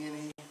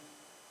any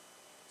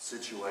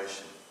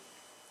situation.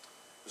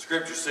 The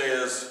scripture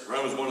says,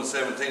 Romans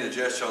 1:17, the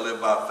just shall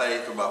live by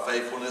faith or by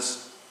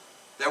faithfulness.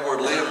 That word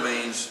live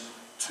means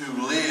to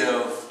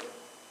live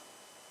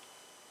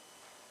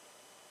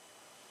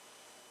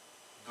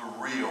the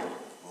real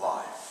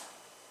life.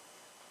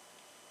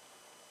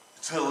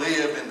 To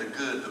live in the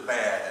good, the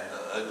bad, and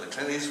the ugly.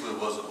 Clint Eastwood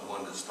wasn't the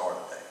one that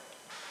started that.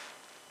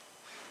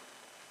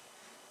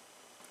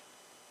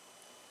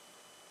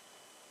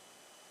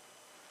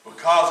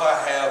 Because I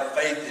have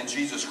faith in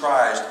Jesus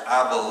Christ,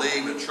 I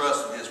believe and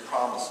trust in His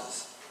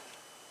promises.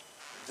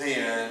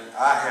 Then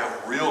I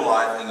have real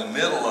life in the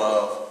middle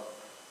of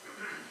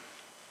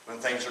when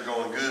things are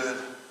going good,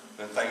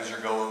 when things are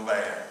going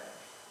bad,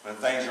 when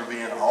things are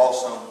being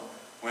awesome,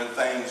 when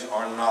things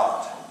are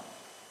not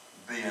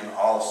being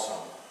awesome.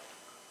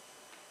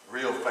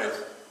 Real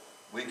faith.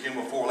 Weekend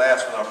before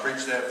last when I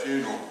preached that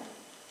funeral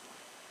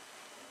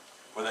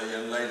for that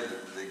young lady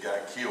that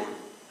got killed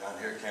down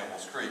here at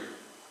Campbell's Creek.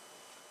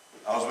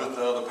 I was with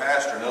the other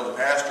pastor, and the other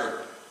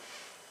pastor,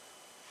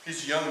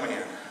 he's a young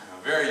man,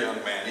 a very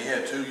young man. He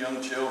had 2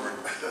 young children.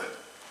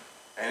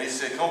 And he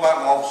said, come back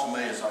in my office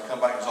with me. So I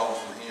come back in his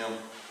office with him.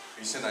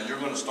 He said, now you're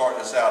going to start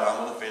this out. I'm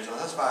going to finish. I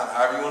said, that's fine.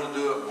 However you want to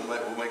do it, we'll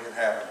make it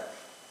happen.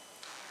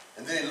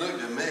 And then he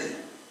looked at me,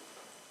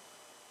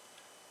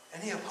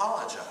 and he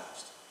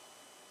apologized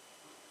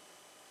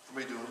for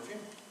me doing the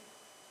funeral.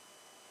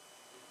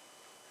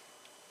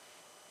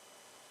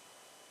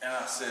 And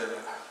I said,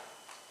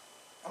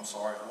 I'm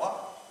sorry,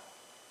 what?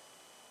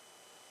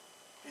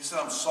 He said,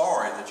 I'm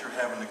sorry that you're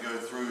having to go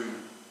through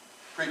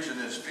preaching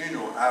this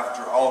funeral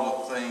after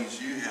all the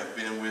things you have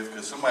been with,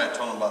 because somebody had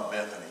told him about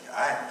Bethany.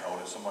 I hadn't told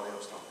him, somebody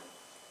else told me.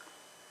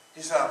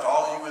 He said, after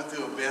all you went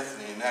through with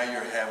Bethany, and now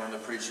you're having to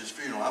preach this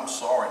funeral, I'm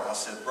sorry. And I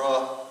said,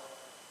 bruh,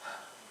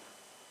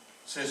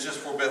 since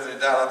just before Bethany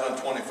died, I've done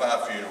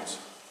 25 funerals.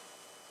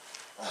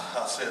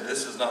 I said,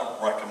 this is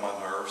not wrecking my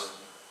nerves.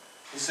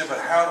 He said, but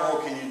how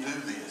more can you do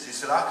this? He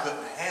said, I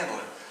couldn't handle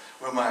it.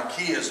 With my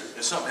kids,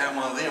 if something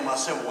happened to one of them, I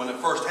said, well, when it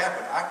first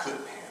happened, I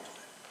couldn't handle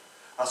it.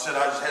 I said,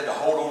 I just had to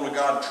hold on to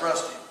God and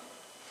trust Him.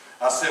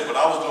 I said, but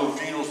I was doing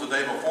funerals the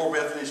day before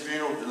Bethany's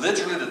funeral,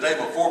 literally the day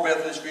before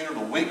Bethany's funeral,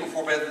 the week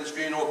before Bethany's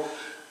funeral,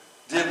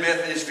 did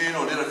Bethany's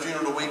funeral, did a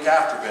funeral the week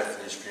after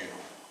Bethany's funeral.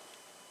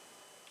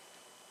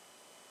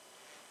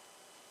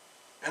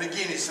 And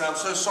again, he said, I'm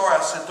so sorry.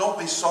 I said, don't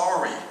be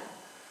sorry.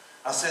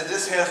 I said,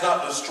 this has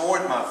not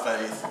destroyed my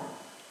faith.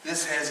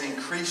 This has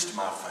increased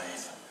my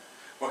faith.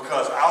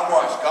 Because I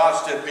watched God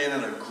step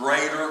in a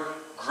greater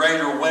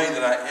way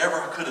than I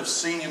ever could have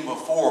seen Him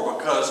before.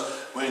 Because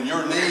when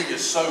your need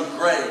is so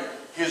great,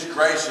 His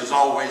grace is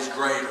always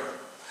greater.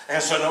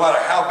 And so no matter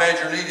how bad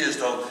your need is,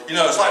 though, you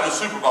know, it's like the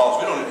Super Bowls.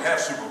 We don't even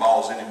have Super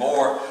Bowls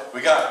anymore.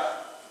 We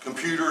got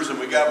computers and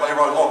we got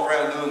everybody walking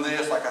around doing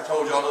this. Like I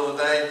told y'all the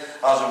other day,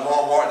 I was in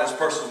Walmart and this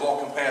person's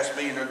walking past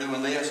me and they're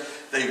doing this.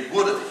 They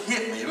would have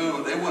hit me.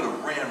 They would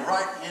have ran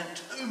right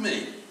into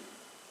me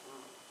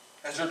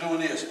as they're doing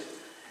this.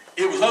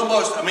 It was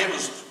almost, I mean, it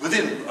was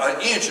within an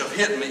inch of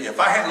hitting me. If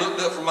I hadn't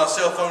looked up from my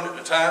cell phone at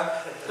the time.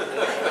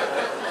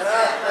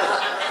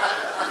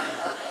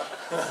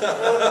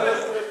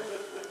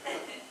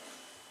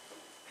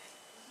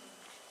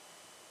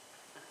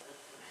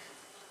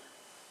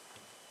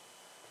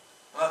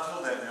 I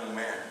told that young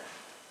man,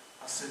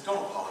 I said, don't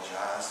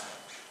apologize.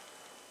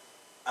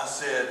 I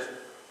said,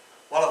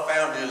 what I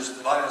found is,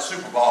 like that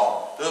Super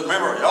Bowl.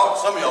 Remember, y'all,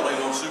 some of y'all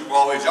ain't on Super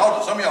Bowl age.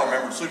 Some of y'all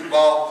remember the Super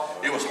Bowl.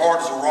 It was hard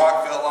as a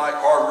rock, felt like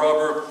hard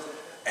rubber,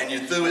 and you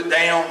threw it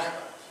down.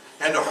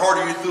 And the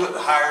harder you threw it, the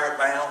higher it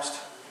bounced.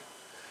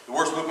 The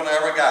worst whooping I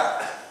ever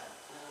got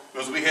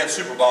was we had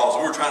Super Balls.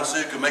 We were trying to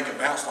see who could make it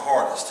bounce the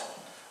hardest.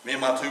 Me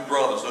and my two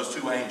brothers, those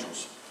two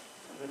angels.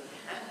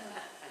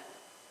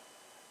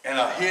 And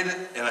I hit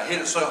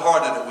it so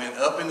hard that it went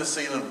up in the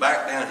ceiling,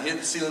 back down, hit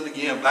the ceiling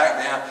again,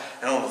 back down,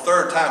 and on the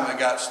third time it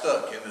got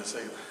stuck in the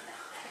ceiling.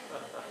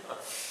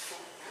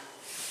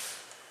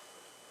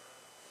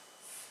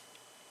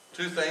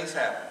 Two things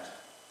happened.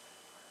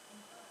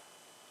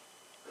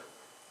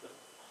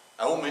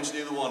 I won't mention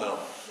either one of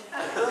them.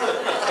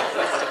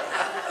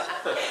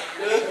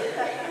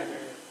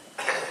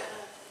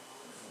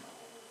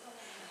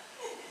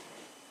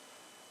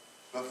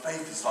 But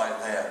faith is like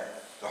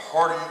that. The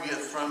harder you get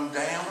thrown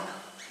down,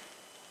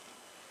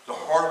 the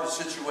harder the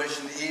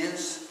situation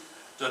is,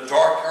 the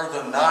darker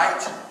the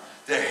night,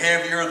 the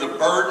heavier the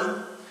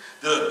burden,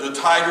 the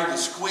tighter the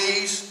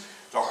squeeze,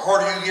 the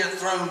harder you get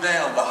thrown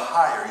down, the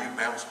higher you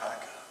bounce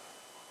back up.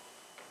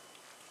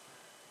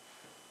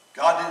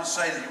 God didn't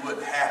say that it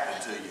wouldn't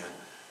happen to you.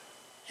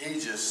 He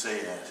just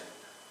said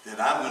that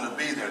I'm going to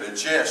be there. The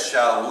just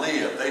shall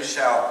live. They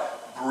shall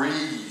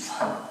breathe.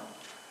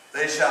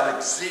 They shall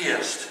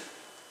exist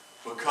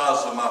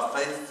because of my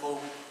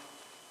faithful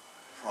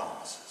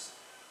promises.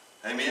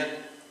 Amen?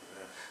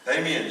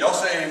 Amen. Y'all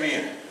say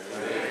amen.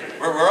 Amen.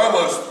 We're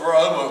almost,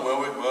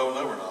 well,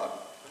 no, we're not.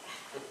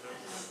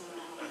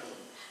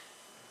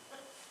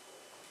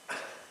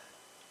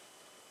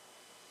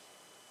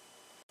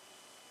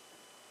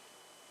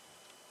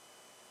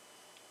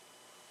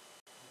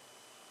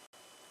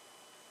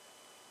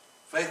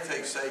 Faith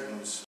takes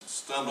Satan's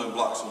stumbling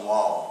blocks and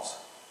walls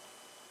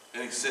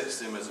and accepts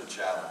them as a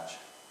challenge.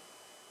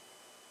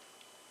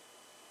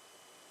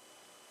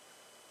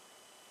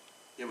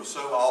 It was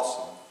so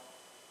awesome.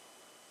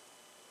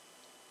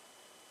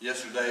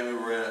 Yesterday we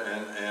were at,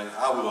 and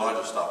I'll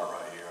just stop it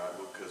right here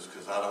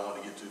because I don't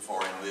want to get too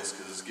far into this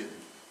because it's getting,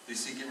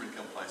 DC, get ready to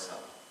come play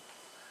something.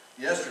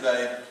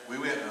 Yesterday we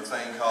went to a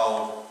thing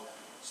called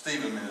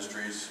Stephen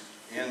Ministries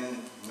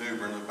in New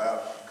Bern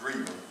about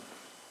grieving.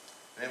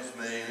 It was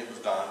me, and it was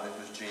Don, it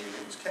was Gene,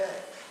 it was Kay.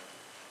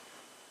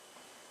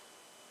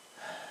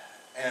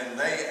 And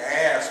they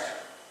asked,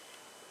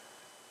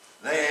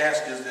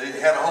 it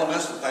had a whole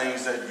list of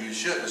things that you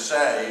shouldn't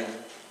say,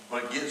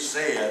 but get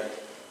said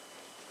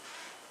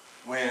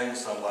when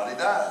somebody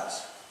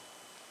dies.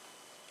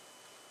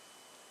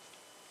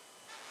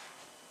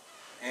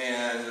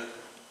 And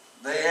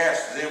they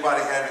asked, does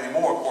anybody have any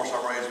more? Of course,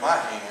 I raised my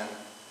hand,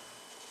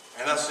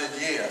 and I said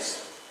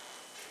yes.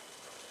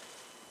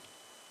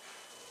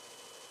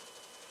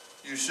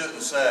 You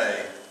shouldn't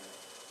say,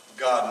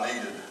 God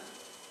needed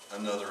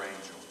another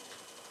angel.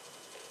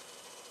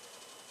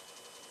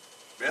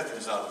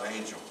 Bethany's not an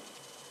angel.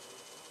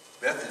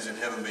 Bethany's in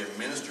heaven being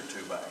ministered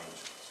to by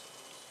angels.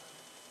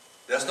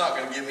 That's not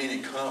going to give me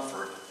any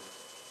comfort,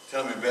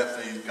 telling me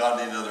Bethany, God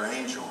needed another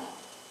angel.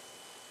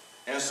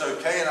 And so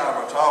Kay and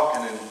I were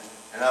talking,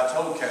 and I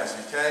told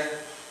Cassie, Kay,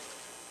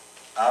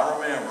 I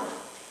remember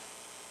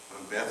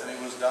when Bethany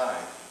was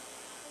dying.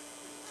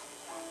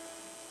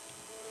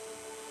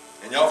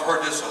 And y'all have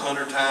heard this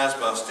 100 times,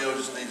 but I still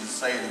just need to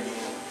say it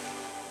again.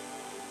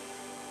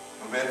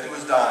 When Bethany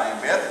was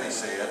dying, Bethany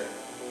said,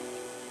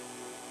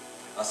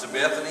 I said,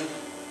 Bethany,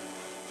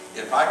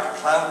 if I could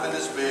climb up in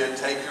this bed,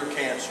 take your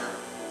cancer,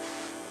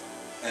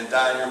 and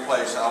die in your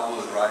place, I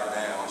would right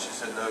now. And she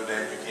said, no,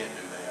 Dad, you can't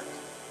do that.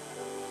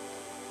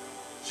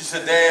 She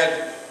said,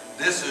 Dad,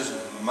 this is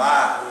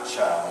my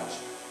challenge.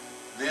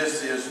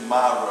 This is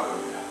my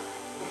road.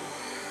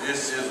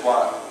 This is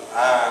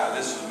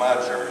my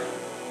journey.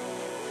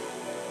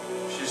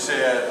 She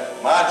said,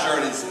 my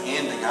journey's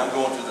ending. I'm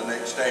going to the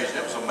next stage. And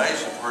it was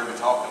amazing for her to be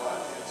talking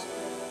like this.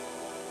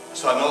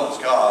 So I know it was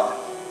God.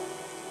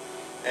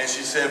 And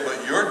she said,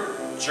 but your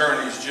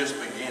journey's just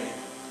beginning.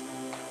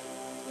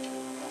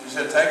 She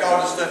said, take all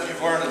the stuff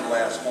you've learned in the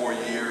last 4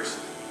 years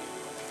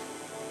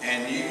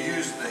and you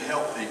use it to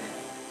help people.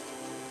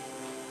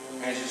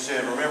 And she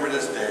said, remember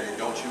this, Daddy,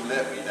 don't you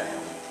let me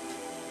down.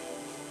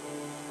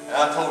 And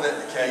I told that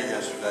to Kay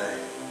yesterday.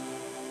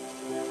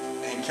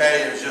 And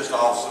Kay, it was just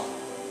awesome.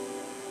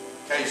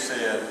 Kay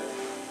said,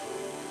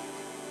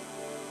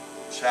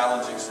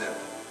 challenge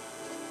accepted.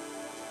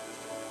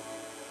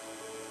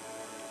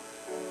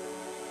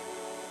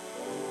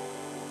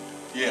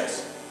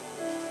 Yes.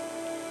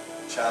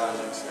 Challenge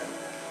accepted.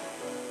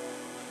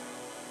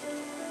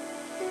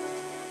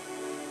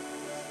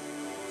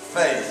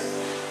 Faith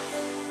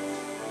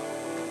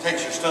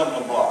takes your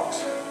stumbling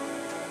blocks,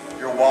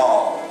 your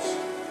walls,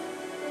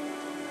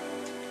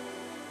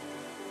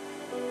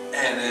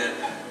 and it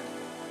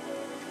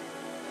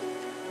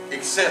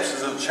accepts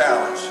as a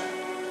challenge.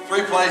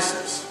 3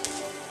 places.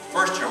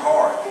 First, your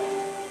heart.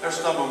 There's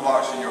stumbling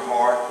blocks in your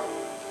heart.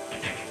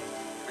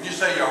 When you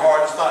say your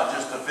heart, it's not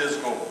just a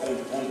physical boom,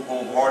 boom,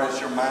 boom heart. It's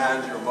your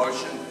mind, your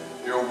emotion,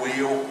 your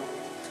will.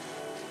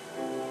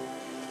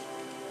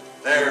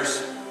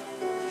 There's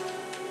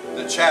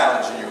the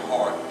challenge in your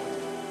heart.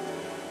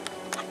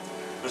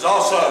 There's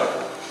also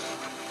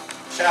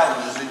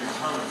challenges in your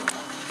home.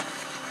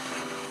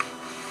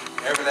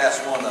 Every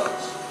last one of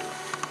us.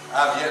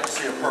 I've yet to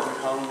see a perfect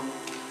home.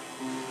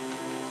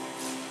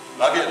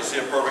 I've yet to see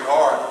a perfect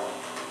heart.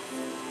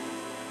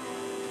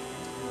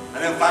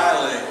 And then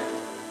finally,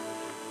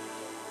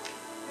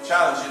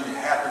 challenging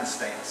your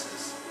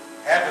happenstances.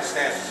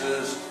 Happenstances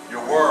is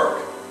your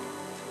work,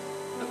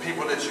 the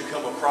people that you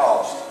come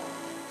across,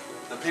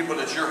 the people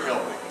that you're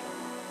helping,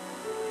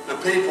 the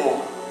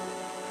people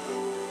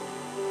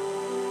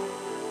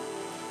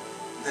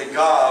that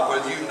God,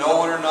 whether you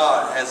know it or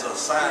not, has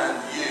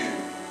assigned you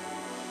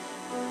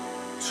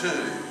to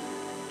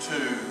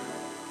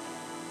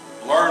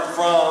learn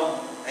from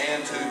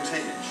and to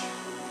teach,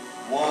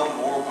 one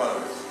or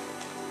both.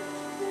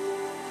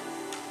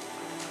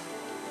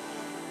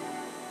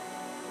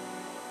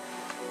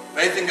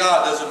 Faith in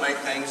God doesn't make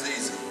things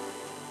easy.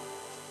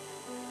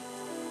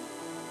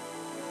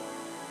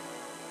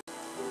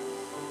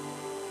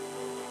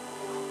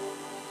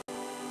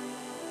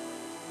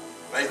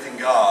 Faith in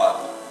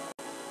God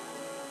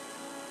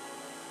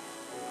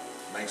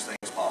makes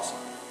things possible.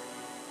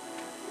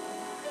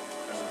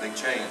 There's a big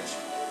change.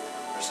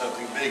 There's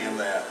something big in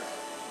that.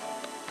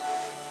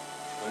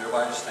 But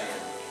everybody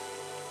stand.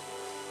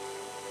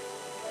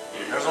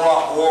 There's a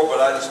lot more, but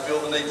I just feel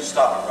the need to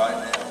stop it right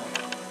now.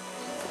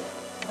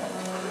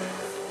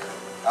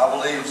 I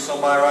believe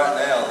somebody right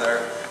now,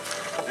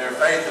 their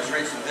faith has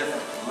reached a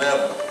different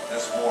level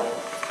this morning,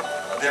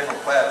 a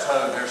different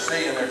plateau. They're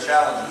seeing their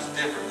challenges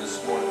different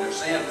this morning. They're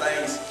seeing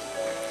things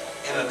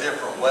in a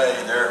different way.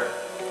 They're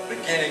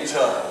beginning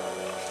to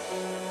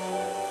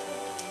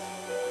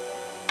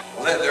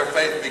let their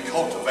faith be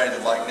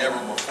cultivated like never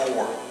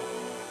before.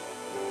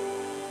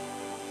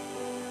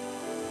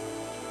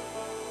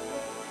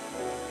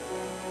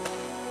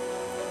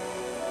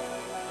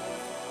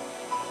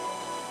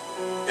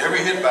 Every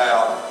head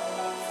bowed,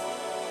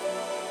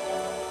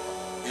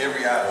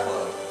 every eye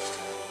closed.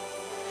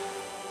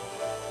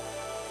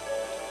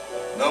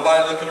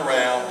 Nobody looking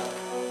around.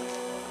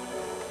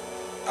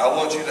 I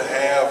want you to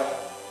have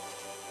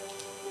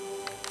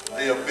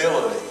the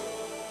ability,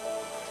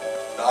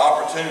 the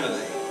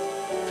opportunity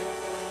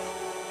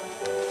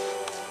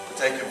to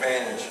take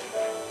advantage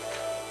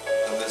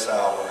of this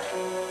hour.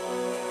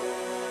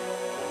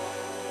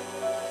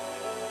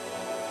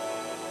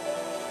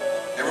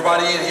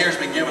 Everybody in here has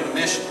been given a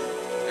mission.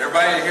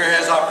 Everybody in here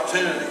has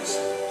opportunities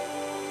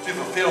to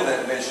fulfill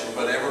that mission,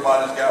 but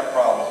everybody's got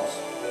problems.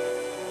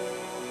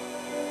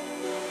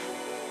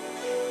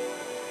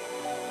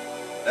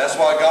 That's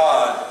why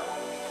God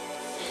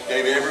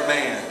gave every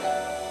man,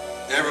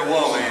 every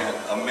woman,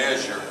 a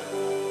measure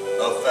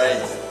of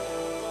faith.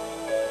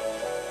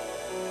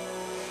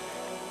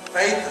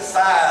 Faith the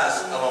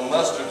size of a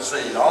mustard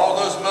seed. All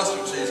those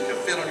mustard seeds can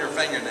fit on your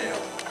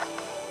fingernail.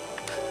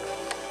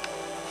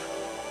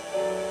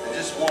 And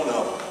just one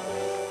of them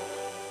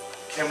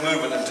can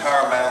move an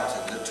entire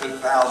mountain that took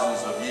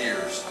thousands of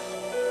years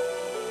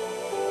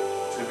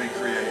to be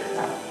created,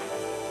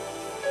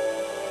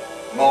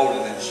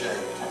 molded and shaped.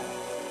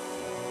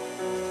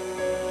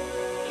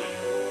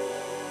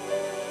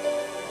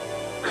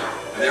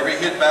 With every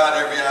head bowed,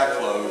 every eye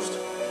closed.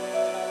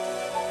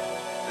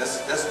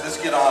 Let's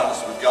get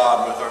honest with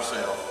God and with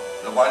ourselves.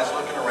 Nobody's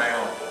looking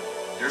around.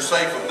 You're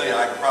safe with me,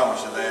 I can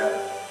promise you that.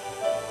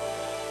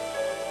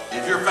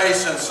 If you're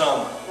facing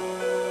some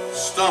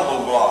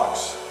stumbling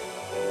blocks,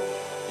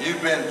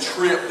 you've been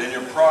tripped and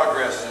your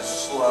progress is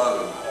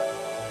slow,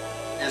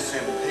 it's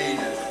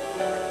impeded,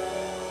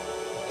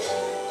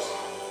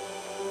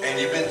 and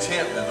you've been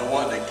tempted to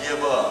want to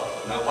give up,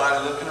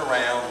 nobody looking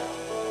around,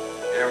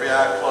 every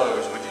eye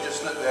closed, would you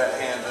just lift that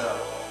hand up?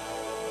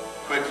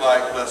 Quick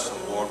like, bless them,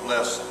 Lord,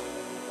 bless them.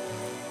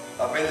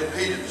 I've been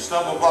impeded. The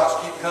stumbling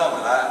blocks keep coming.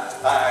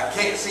 I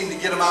can't seem to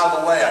get them out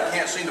of the way. I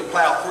can't seem to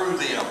plow through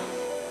them.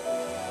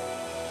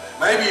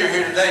 Maybe you're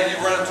here today and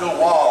you've run into a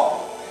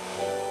wall.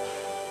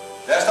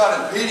 That's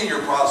not impeding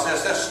your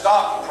process. That's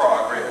stopping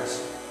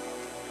progress.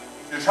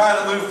 You're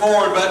trying to move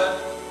forward, but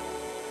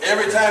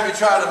every time you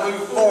try to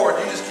move forward,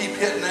 you just keep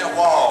hitting that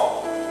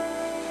wall.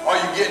 All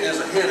you're getting is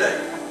a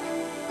headache.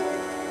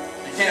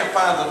 You can't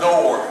find the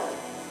door.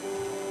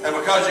 And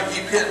because you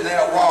keep hitting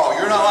that wall,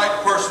 you're not like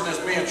the person that's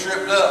being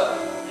tripped up.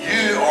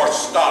 You are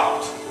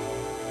stopped.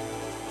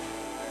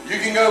 You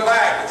can go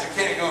back, but you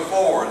can't go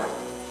forward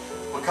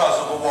because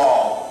of the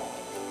wall.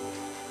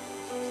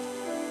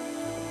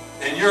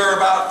 And you're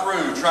about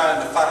through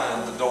trying to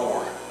find the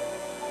door.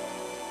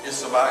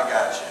 It's about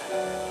got you.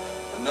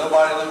 And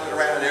nobody looking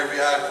around,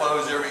 every eye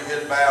closed, every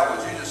head bowed.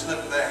 Would you just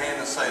lift that hand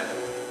and say,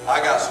 I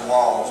got some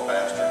walls,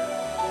 Pastor.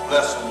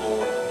 Bless them,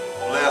 Lord.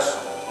 Bless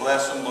them,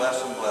 bless them,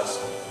 bless them, bless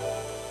them.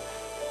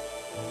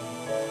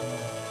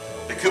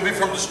 It could be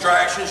from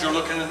distractions, you're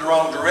looking in the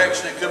wrong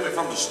direction. It could be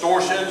from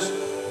distortions.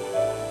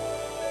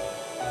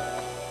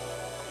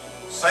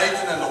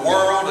 Satan and the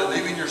world and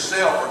even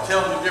yourself are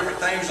telling you different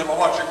things about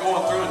what you're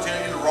going through and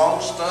telling you the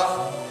wrong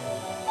stuff.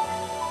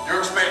 You're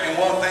expecting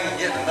one thing and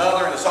getting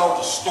another, and it's all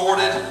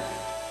distorted.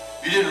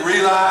 You didn't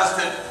realize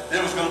that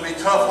it was going to be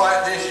tough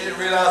like this. You didn't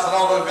realize that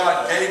although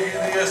God gave you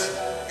this,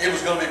 it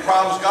was going to be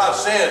promised. God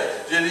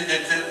said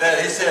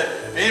that He said,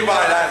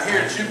 anybody down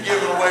here that you've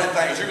given away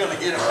things, you're going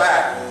to get it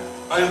back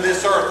under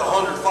this earth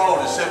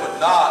 100-fold. He said, but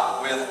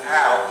not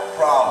without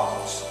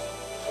problems.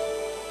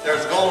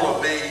 There's going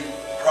to be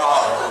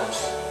problems,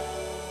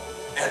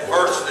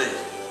 adversity,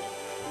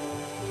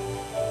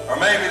 or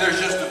maybe there's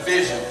just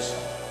divisions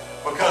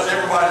because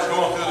everybody's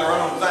going through their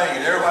own thing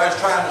and everybody's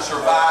trying to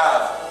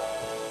survive.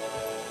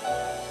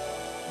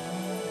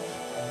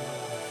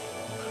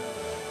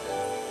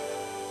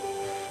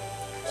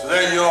 So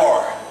there you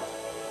are.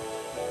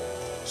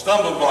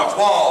 Stumbling blocks,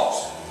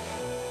 walls.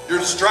 You're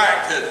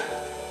distracted.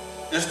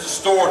 It's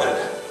distorted.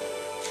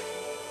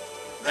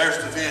 There's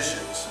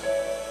divisions.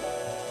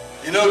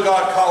 You know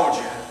God called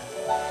you,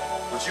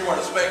 but you weren't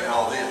expecting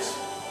all this.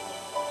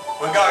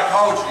 When God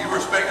called you, you were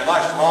expecting a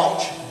nice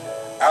launch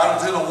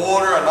out into the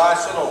water, a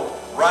nice little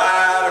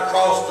ride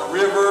across the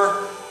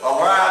river, a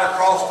ride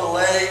across the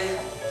lake,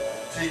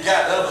 till you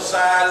got to the other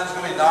side. It's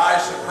going to be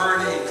nice and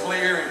pretty and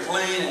clear and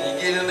clean, and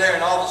you get in there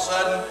and all of a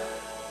sudden,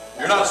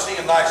 you're not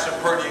seeing nice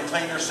and pretty and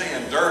clean, you're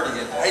seeing dirty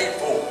and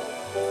hateful.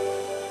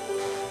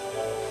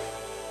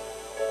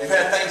 You've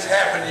had things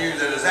happen to you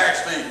that has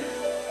actually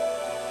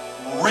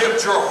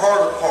ripped your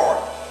heart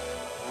apart,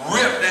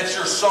 ripped at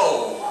your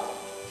soul,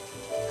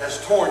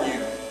 has torn you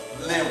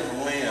limb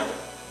from limb,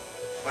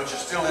 but you're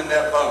still in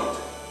that boat.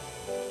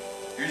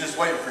 You're just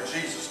waiting for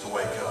Jesus to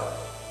wake up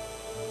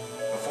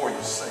before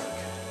you sink.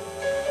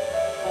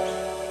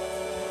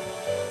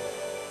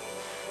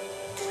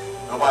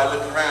 Nobody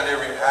looking around,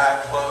 every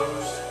eye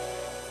closed.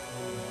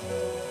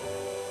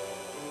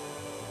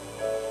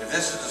 If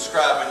this is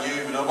describing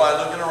you, but nobody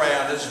looking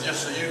around, this is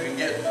just so you can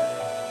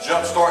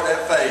jumpstart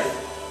that faith.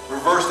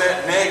 Reverse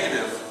that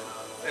negative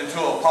into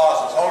a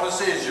positive. All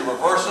this is, you're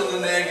reversing the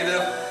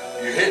negative,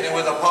 you're hitting it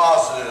with a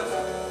positive.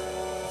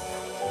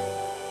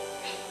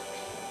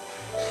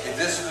 If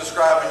this is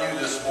describing you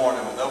this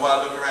morning with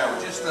nobody looking around,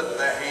 would you just lift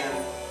that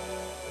hand?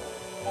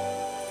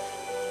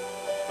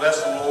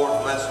 Bless them,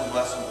 Lord. Bless them,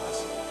 bless them, bless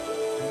them.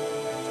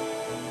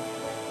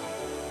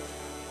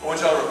 I want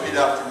y'all to repeat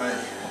after me.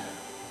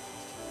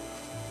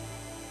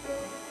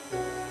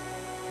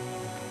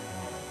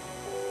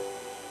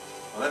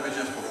 Well, let me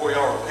just, before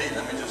y'all repeat,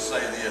 let me just say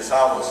this.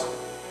 I was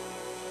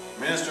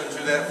ministering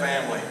to that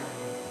family,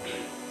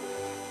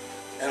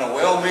 and a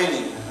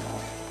well-meaning,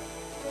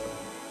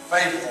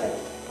 faithful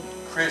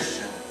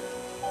Christian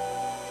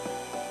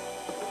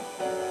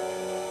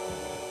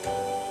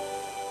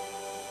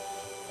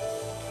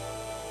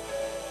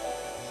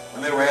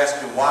when they were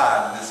asking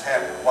why did this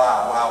happen, why,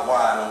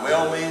 and a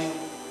well-meaning,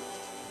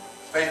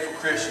 faithful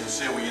Christian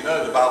said, well, you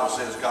know the Bible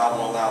says God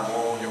won't allow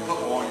more on you.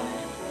 Put more on you, you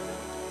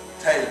can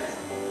take it.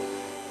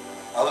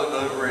 I looked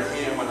over at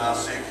him and I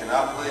said, can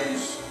I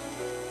please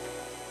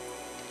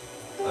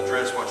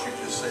address what you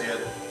just said?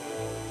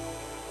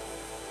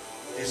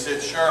 He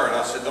said, sure. And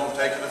I said, don't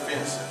take it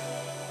offensive.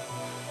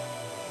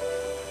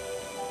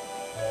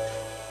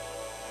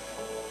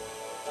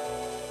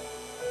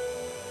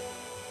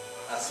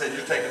 I said,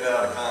 you're taking that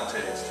out of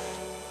context.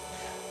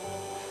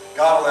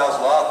 God allows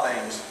a lot of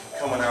things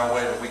coming our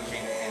way that we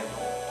can't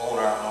handle on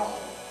our own.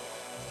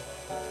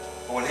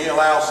 But when He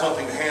allows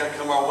something to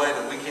come our way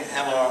that we can't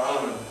handle on our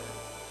own,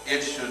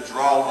 it should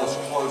draw us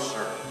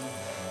closer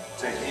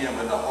to Him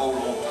and to hold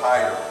on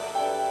tighter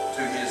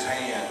to His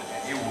hand,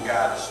 and He will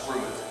guide us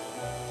through it.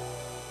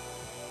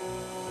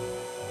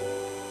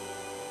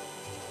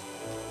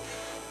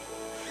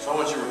 So I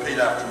want you to repeat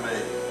after me.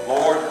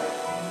 Lord,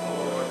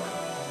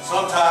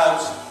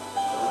 sometimes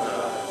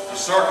the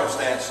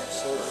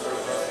circumstances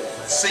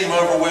seem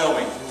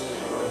overwhelming.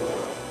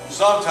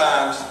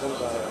 Sometimes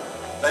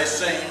they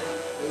seem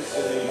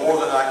more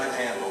than I can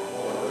handle.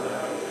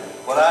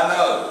 But I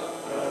know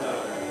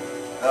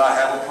that I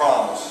have a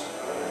promise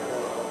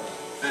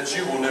that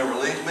you will never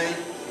leave me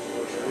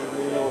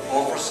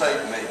or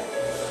forsake me.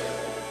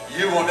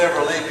 You will never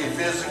leave me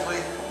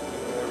physically.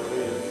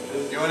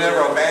 You will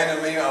never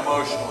abandon me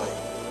emotionally.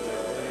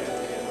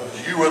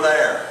 You are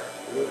there.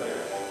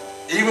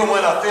 Even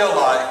when I feel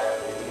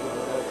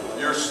like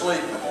you're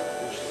sleeping,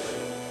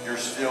 you're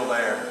still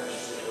there.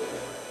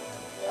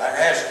 I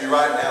ask you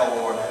right now,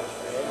 Lord,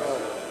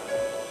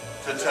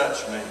 to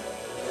touch me,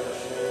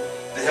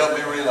 to help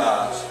me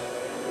realize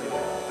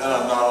that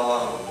I'm not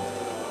alone,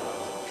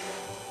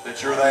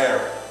 that you're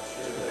there.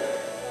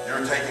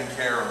 You're taking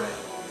care of me.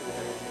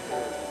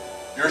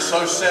 You're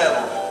so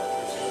settled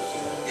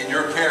in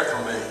your care for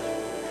me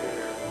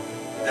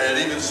that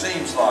it even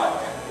seems like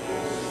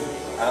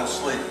I'm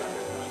sleeping,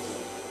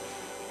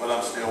 but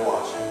I'm still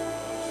watching.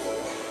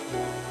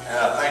 And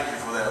I thank you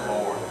for that,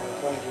 Lord.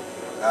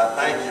 I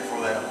thank you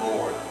for that,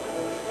 Lord.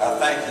 I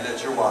thank you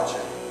that you're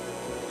watching.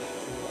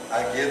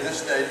 I give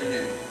this day to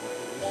you.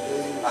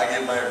 I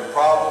give my every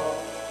problem,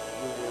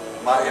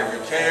 my every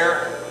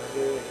care,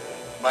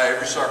 my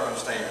every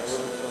circumstance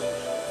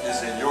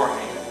is in your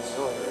hands.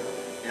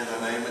 In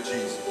the name of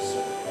Jesus,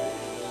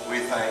 we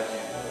thank you.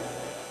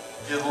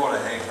 Give the Lord a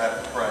hand clap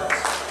of praise.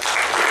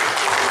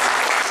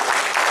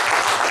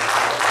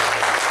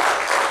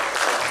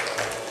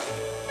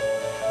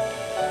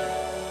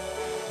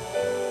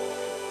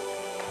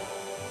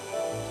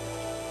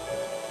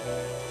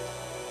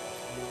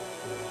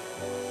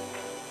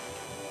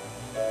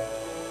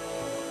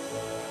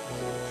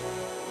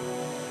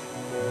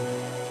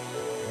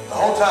 The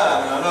whole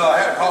time, and I know I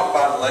haven't talked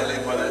about it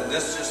lately, but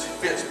this just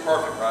fits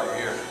perfect right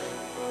here.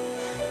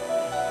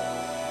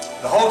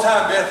 The whole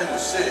time Bethany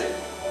was sick,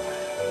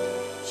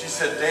 she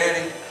said,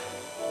 Daddy,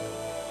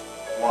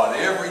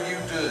 whatever you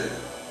do,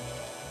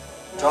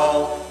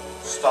 don't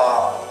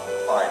stop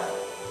fighting.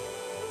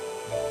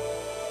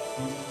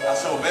 I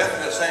said, well,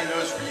 Bethany, the same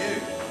goes for you.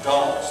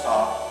 Don't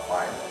stop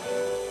fighting.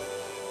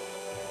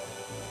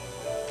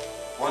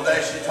 One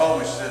day she told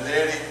me, she said,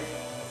 Daddy,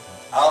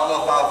 I don't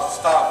know if I'll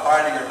stop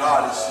fighting or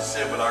not. She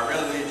said, but I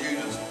really need you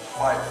to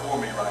fight for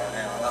me right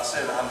now. And I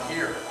said, I'm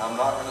here. I'm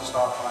not going to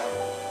stop fighting.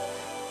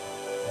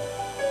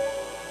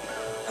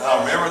 And I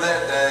remember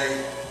that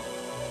day,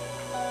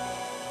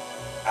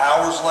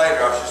 hours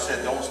later, she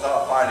said, don't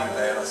stop fighting,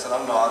 Dad. I said,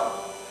 I'm not.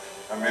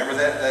 I remember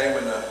that day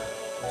when the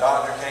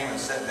doctor came and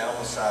sat down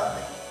beside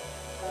me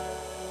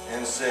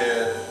and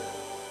said,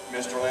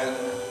 Mr.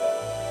 Linton,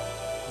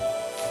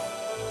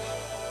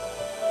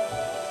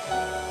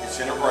 it's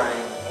in her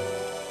brain.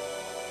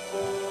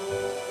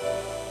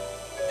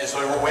 It's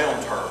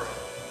overwhelmed her.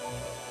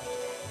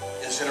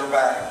 It's in her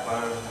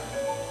backbone.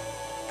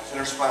 It's in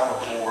her spinal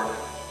cord.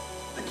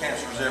 The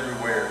cancer's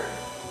everywhere.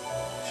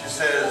 She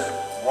says,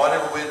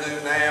 whatever we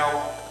do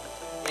now,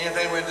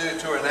 anything we do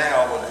to her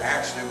now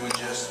would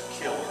just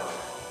kill her.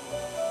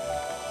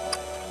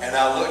 And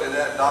I looked at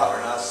that doctor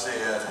and I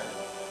said,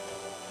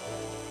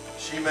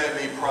 she made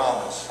me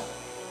promise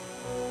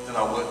that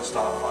I wouldn't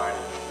stop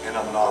fighting, and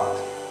I'm not.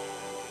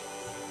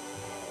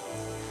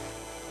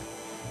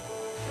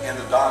 And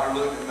the doctor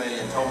looked at me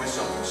and told me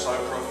something so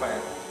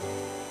profound.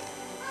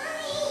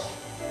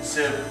 He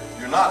said,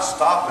 you're not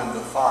stopping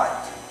the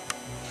fight.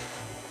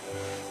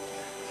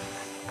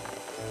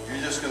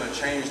 You're just going to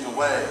change the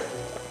way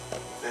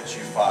that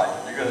you fight.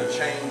 You're going to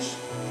change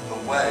the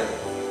way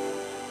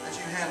that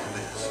you handle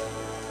this.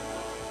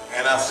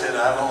 And I said,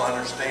 I don't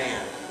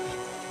understand.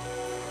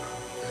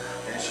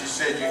 And she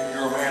said,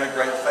 you're a man of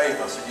great faith.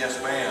 I said,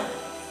 yes, ma'am.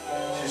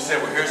 She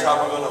said, well, here's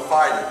how we're going to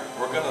fight it.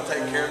 We're going to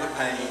take care of the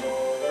pain.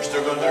 We're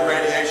still going to do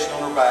radiation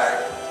on her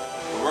back.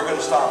 But we're going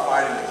to stop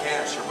fighting the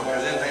cancer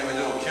because anything we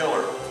do will kill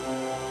her.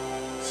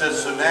 Said,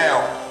 so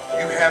now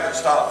you haven't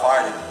stopped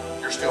fighting.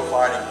 You're still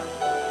fighting.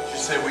 She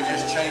said, we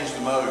just changed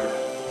the mode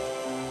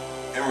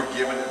and we're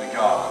giving it to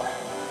God.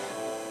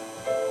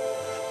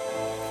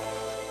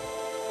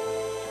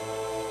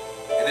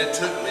 And it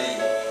took me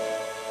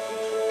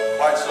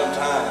quite some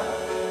time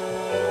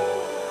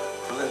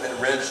to let that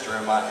register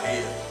in my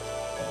head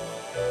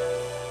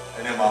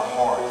and in my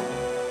heart.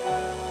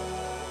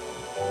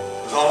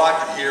 Because all I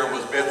could hear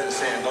was Bethany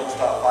saying, don't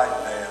stop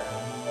fighting, Dad.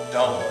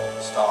 Don't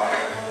stop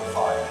the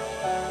fight.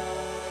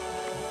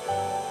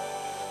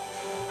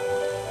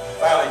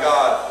 Finally,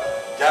 God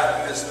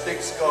got me this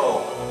thick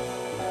skull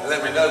and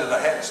let me know that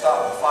I hadn't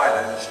stopped the fight.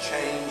 I just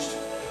changed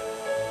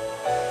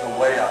the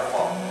way I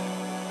fought.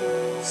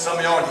 Some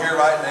of y'all in here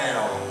right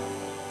now,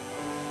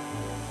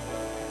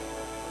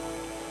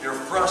 you're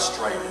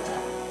frustrated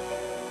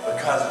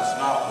because it's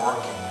not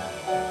working.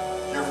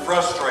 You're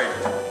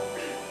frustrated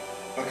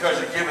because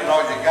you're giving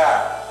all you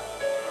got,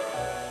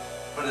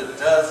 but it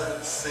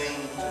doesn't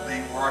seem to be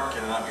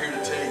working. And I'm here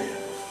to tell you,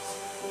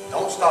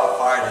 don't stop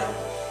fighting.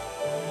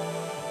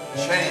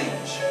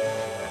 Change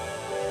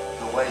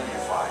the way you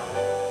fight.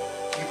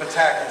 Keep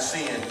attacking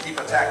sin. Keep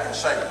attacking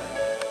Satan.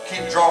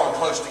 Keep drawing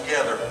close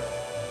together.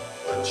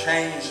 But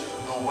change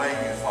the way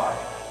you fight.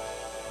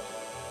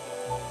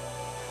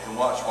 And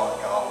watch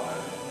what God will do.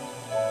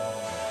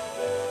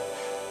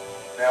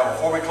 Now,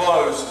 before we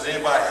close, does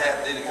anybody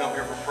need to come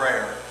here for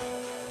prayer?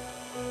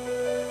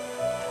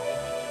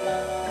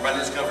 Anybody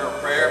needs to come here for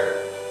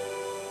prayer?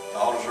 The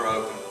altars are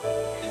open.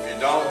 If you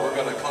don't, we're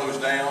going to close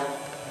down.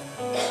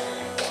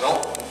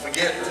 Don't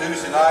forget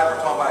Tuesday night we're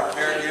talking about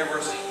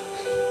caregivers.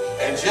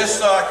 And just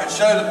so I could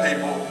show the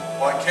people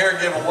what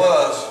caregiving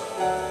was,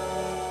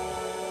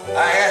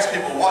 I asked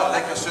people what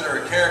they consider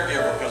a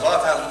caregiver, because a lot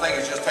of times we think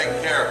it's just taking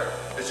care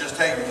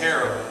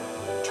of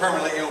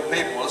terminally ill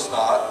people. It's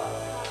not.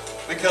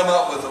 We come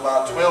up with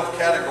about 12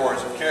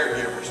 categories of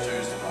caregivers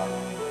Tuesday night.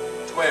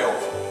 12.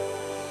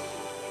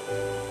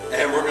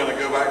 And we're going to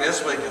go back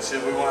this week and see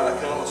if we want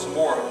to come up with some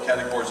more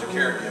categories of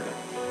caregiving.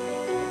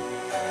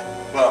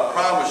 But I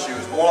promise you,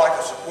 it's more like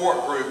a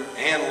support group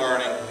and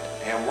learning,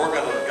 and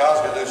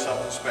God's going to do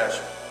something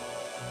special.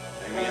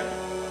 Amen.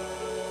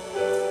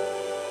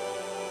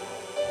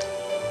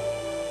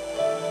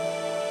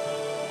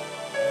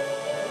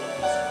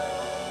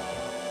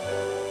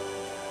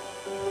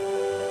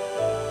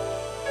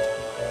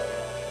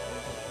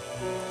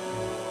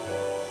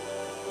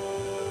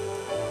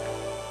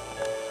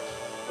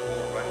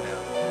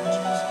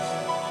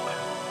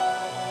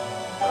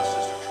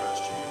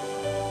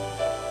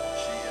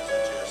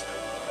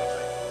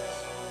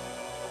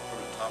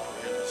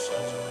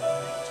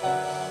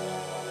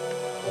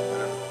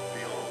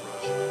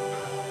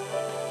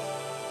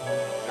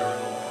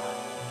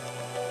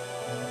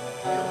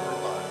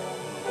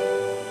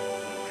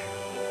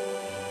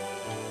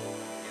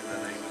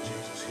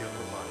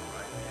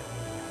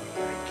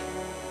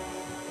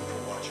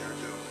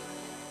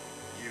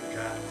 You've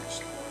got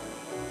this,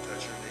 Lord.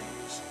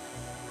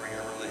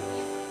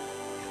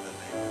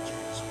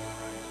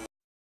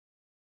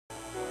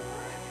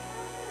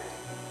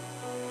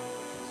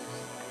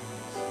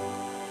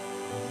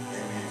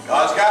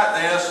 got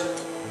this.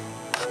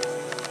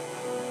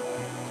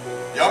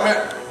 Y'all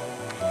remember?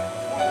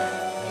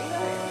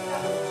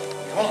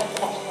 Come on,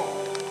 come on, come on.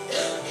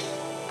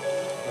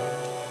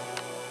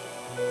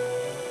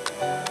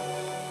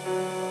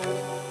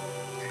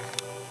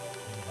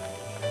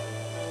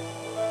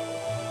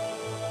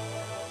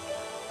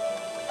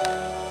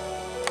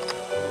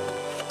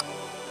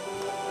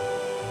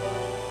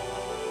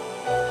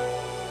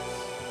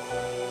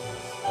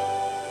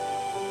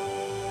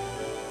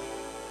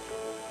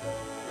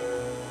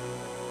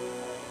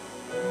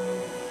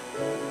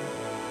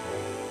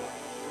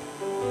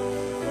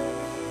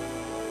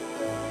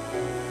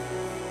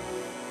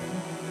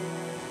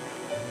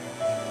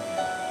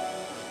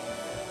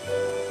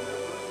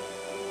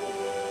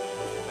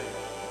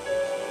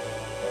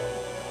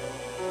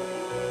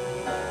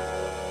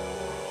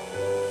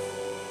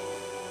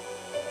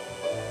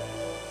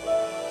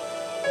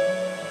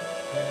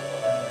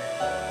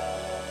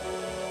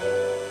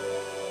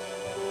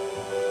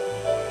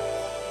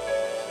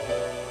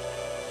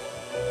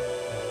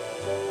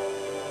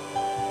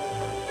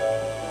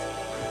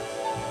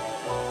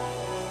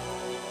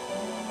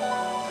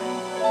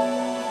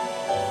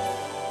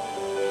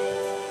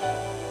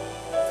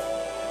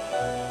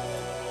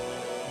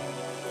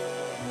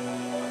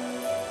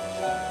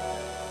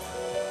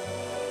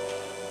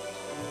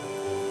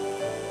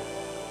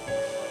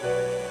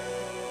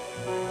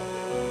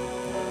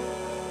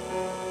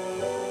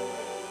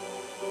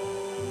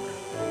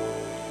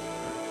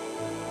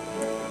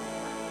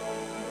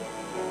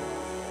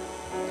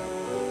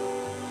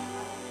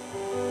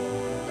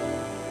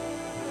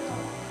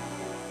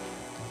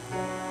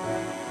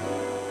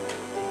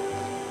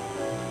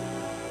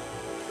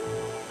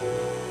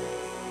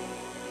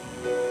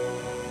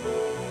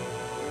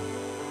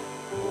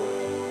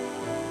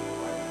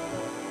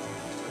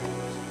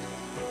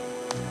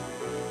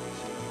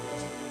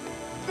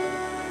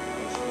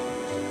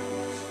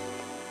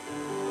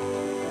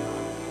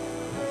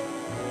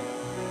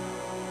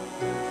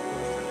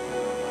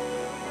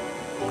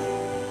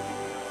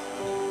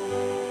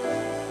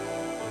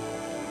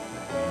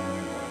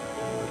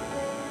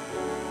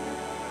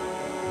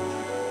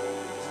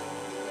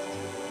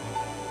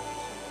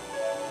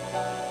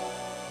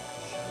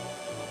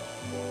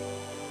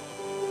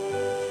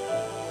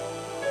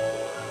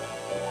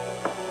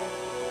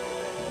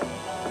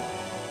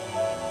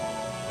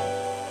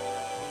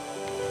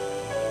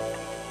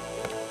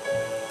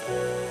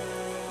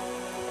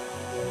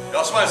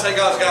 Y'all somebody say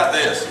God's got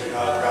this.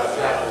 God's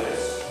got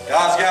this.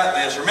 God's got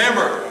this.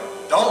 Remember,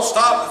 don't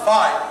stop the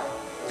fight.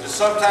 Because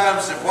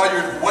sometimes if while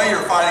the way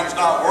you're fighting is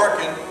not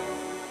working,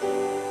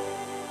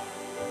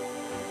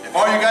 if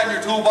all you got in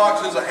your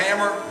toolbox is a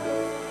hammer,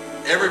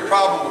 every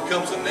problem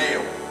becomes a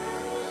nail.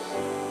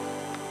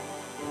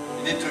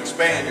 You need to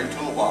expand your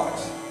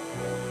toolbox.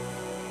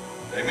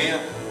 Amen?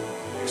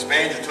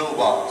 Expand your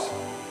toolbox.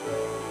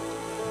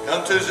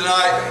 Come Tuesday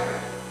night,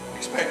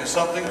 expecting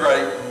something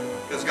great,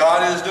 because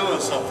God is doing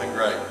something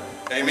great.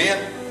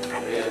 Amen?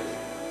 Amen.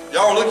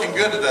 Y'all are looking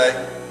good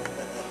today.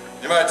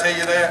 Anybody tell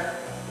you that?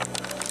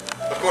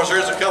 Of course,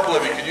 there's a couple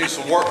of you could use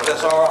some work, but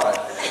that's all right.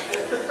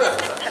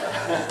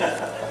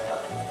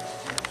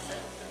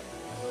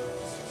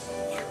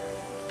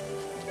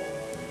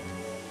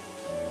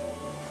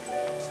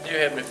 Dear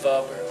Heavenly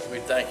Father, we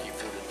thank you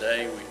for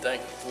today. We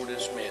thank you for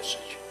this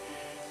message.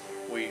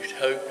 We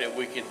hope that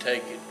we can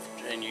take it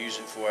and use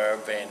it for our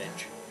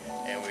advantage.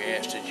 And we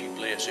ask that you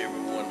bless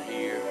everyone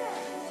here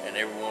and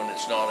everyone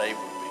that's not able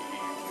to be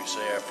here. We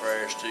say our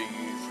prayers to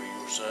you for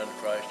your Son,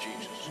 Christ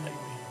Jesus. Amen.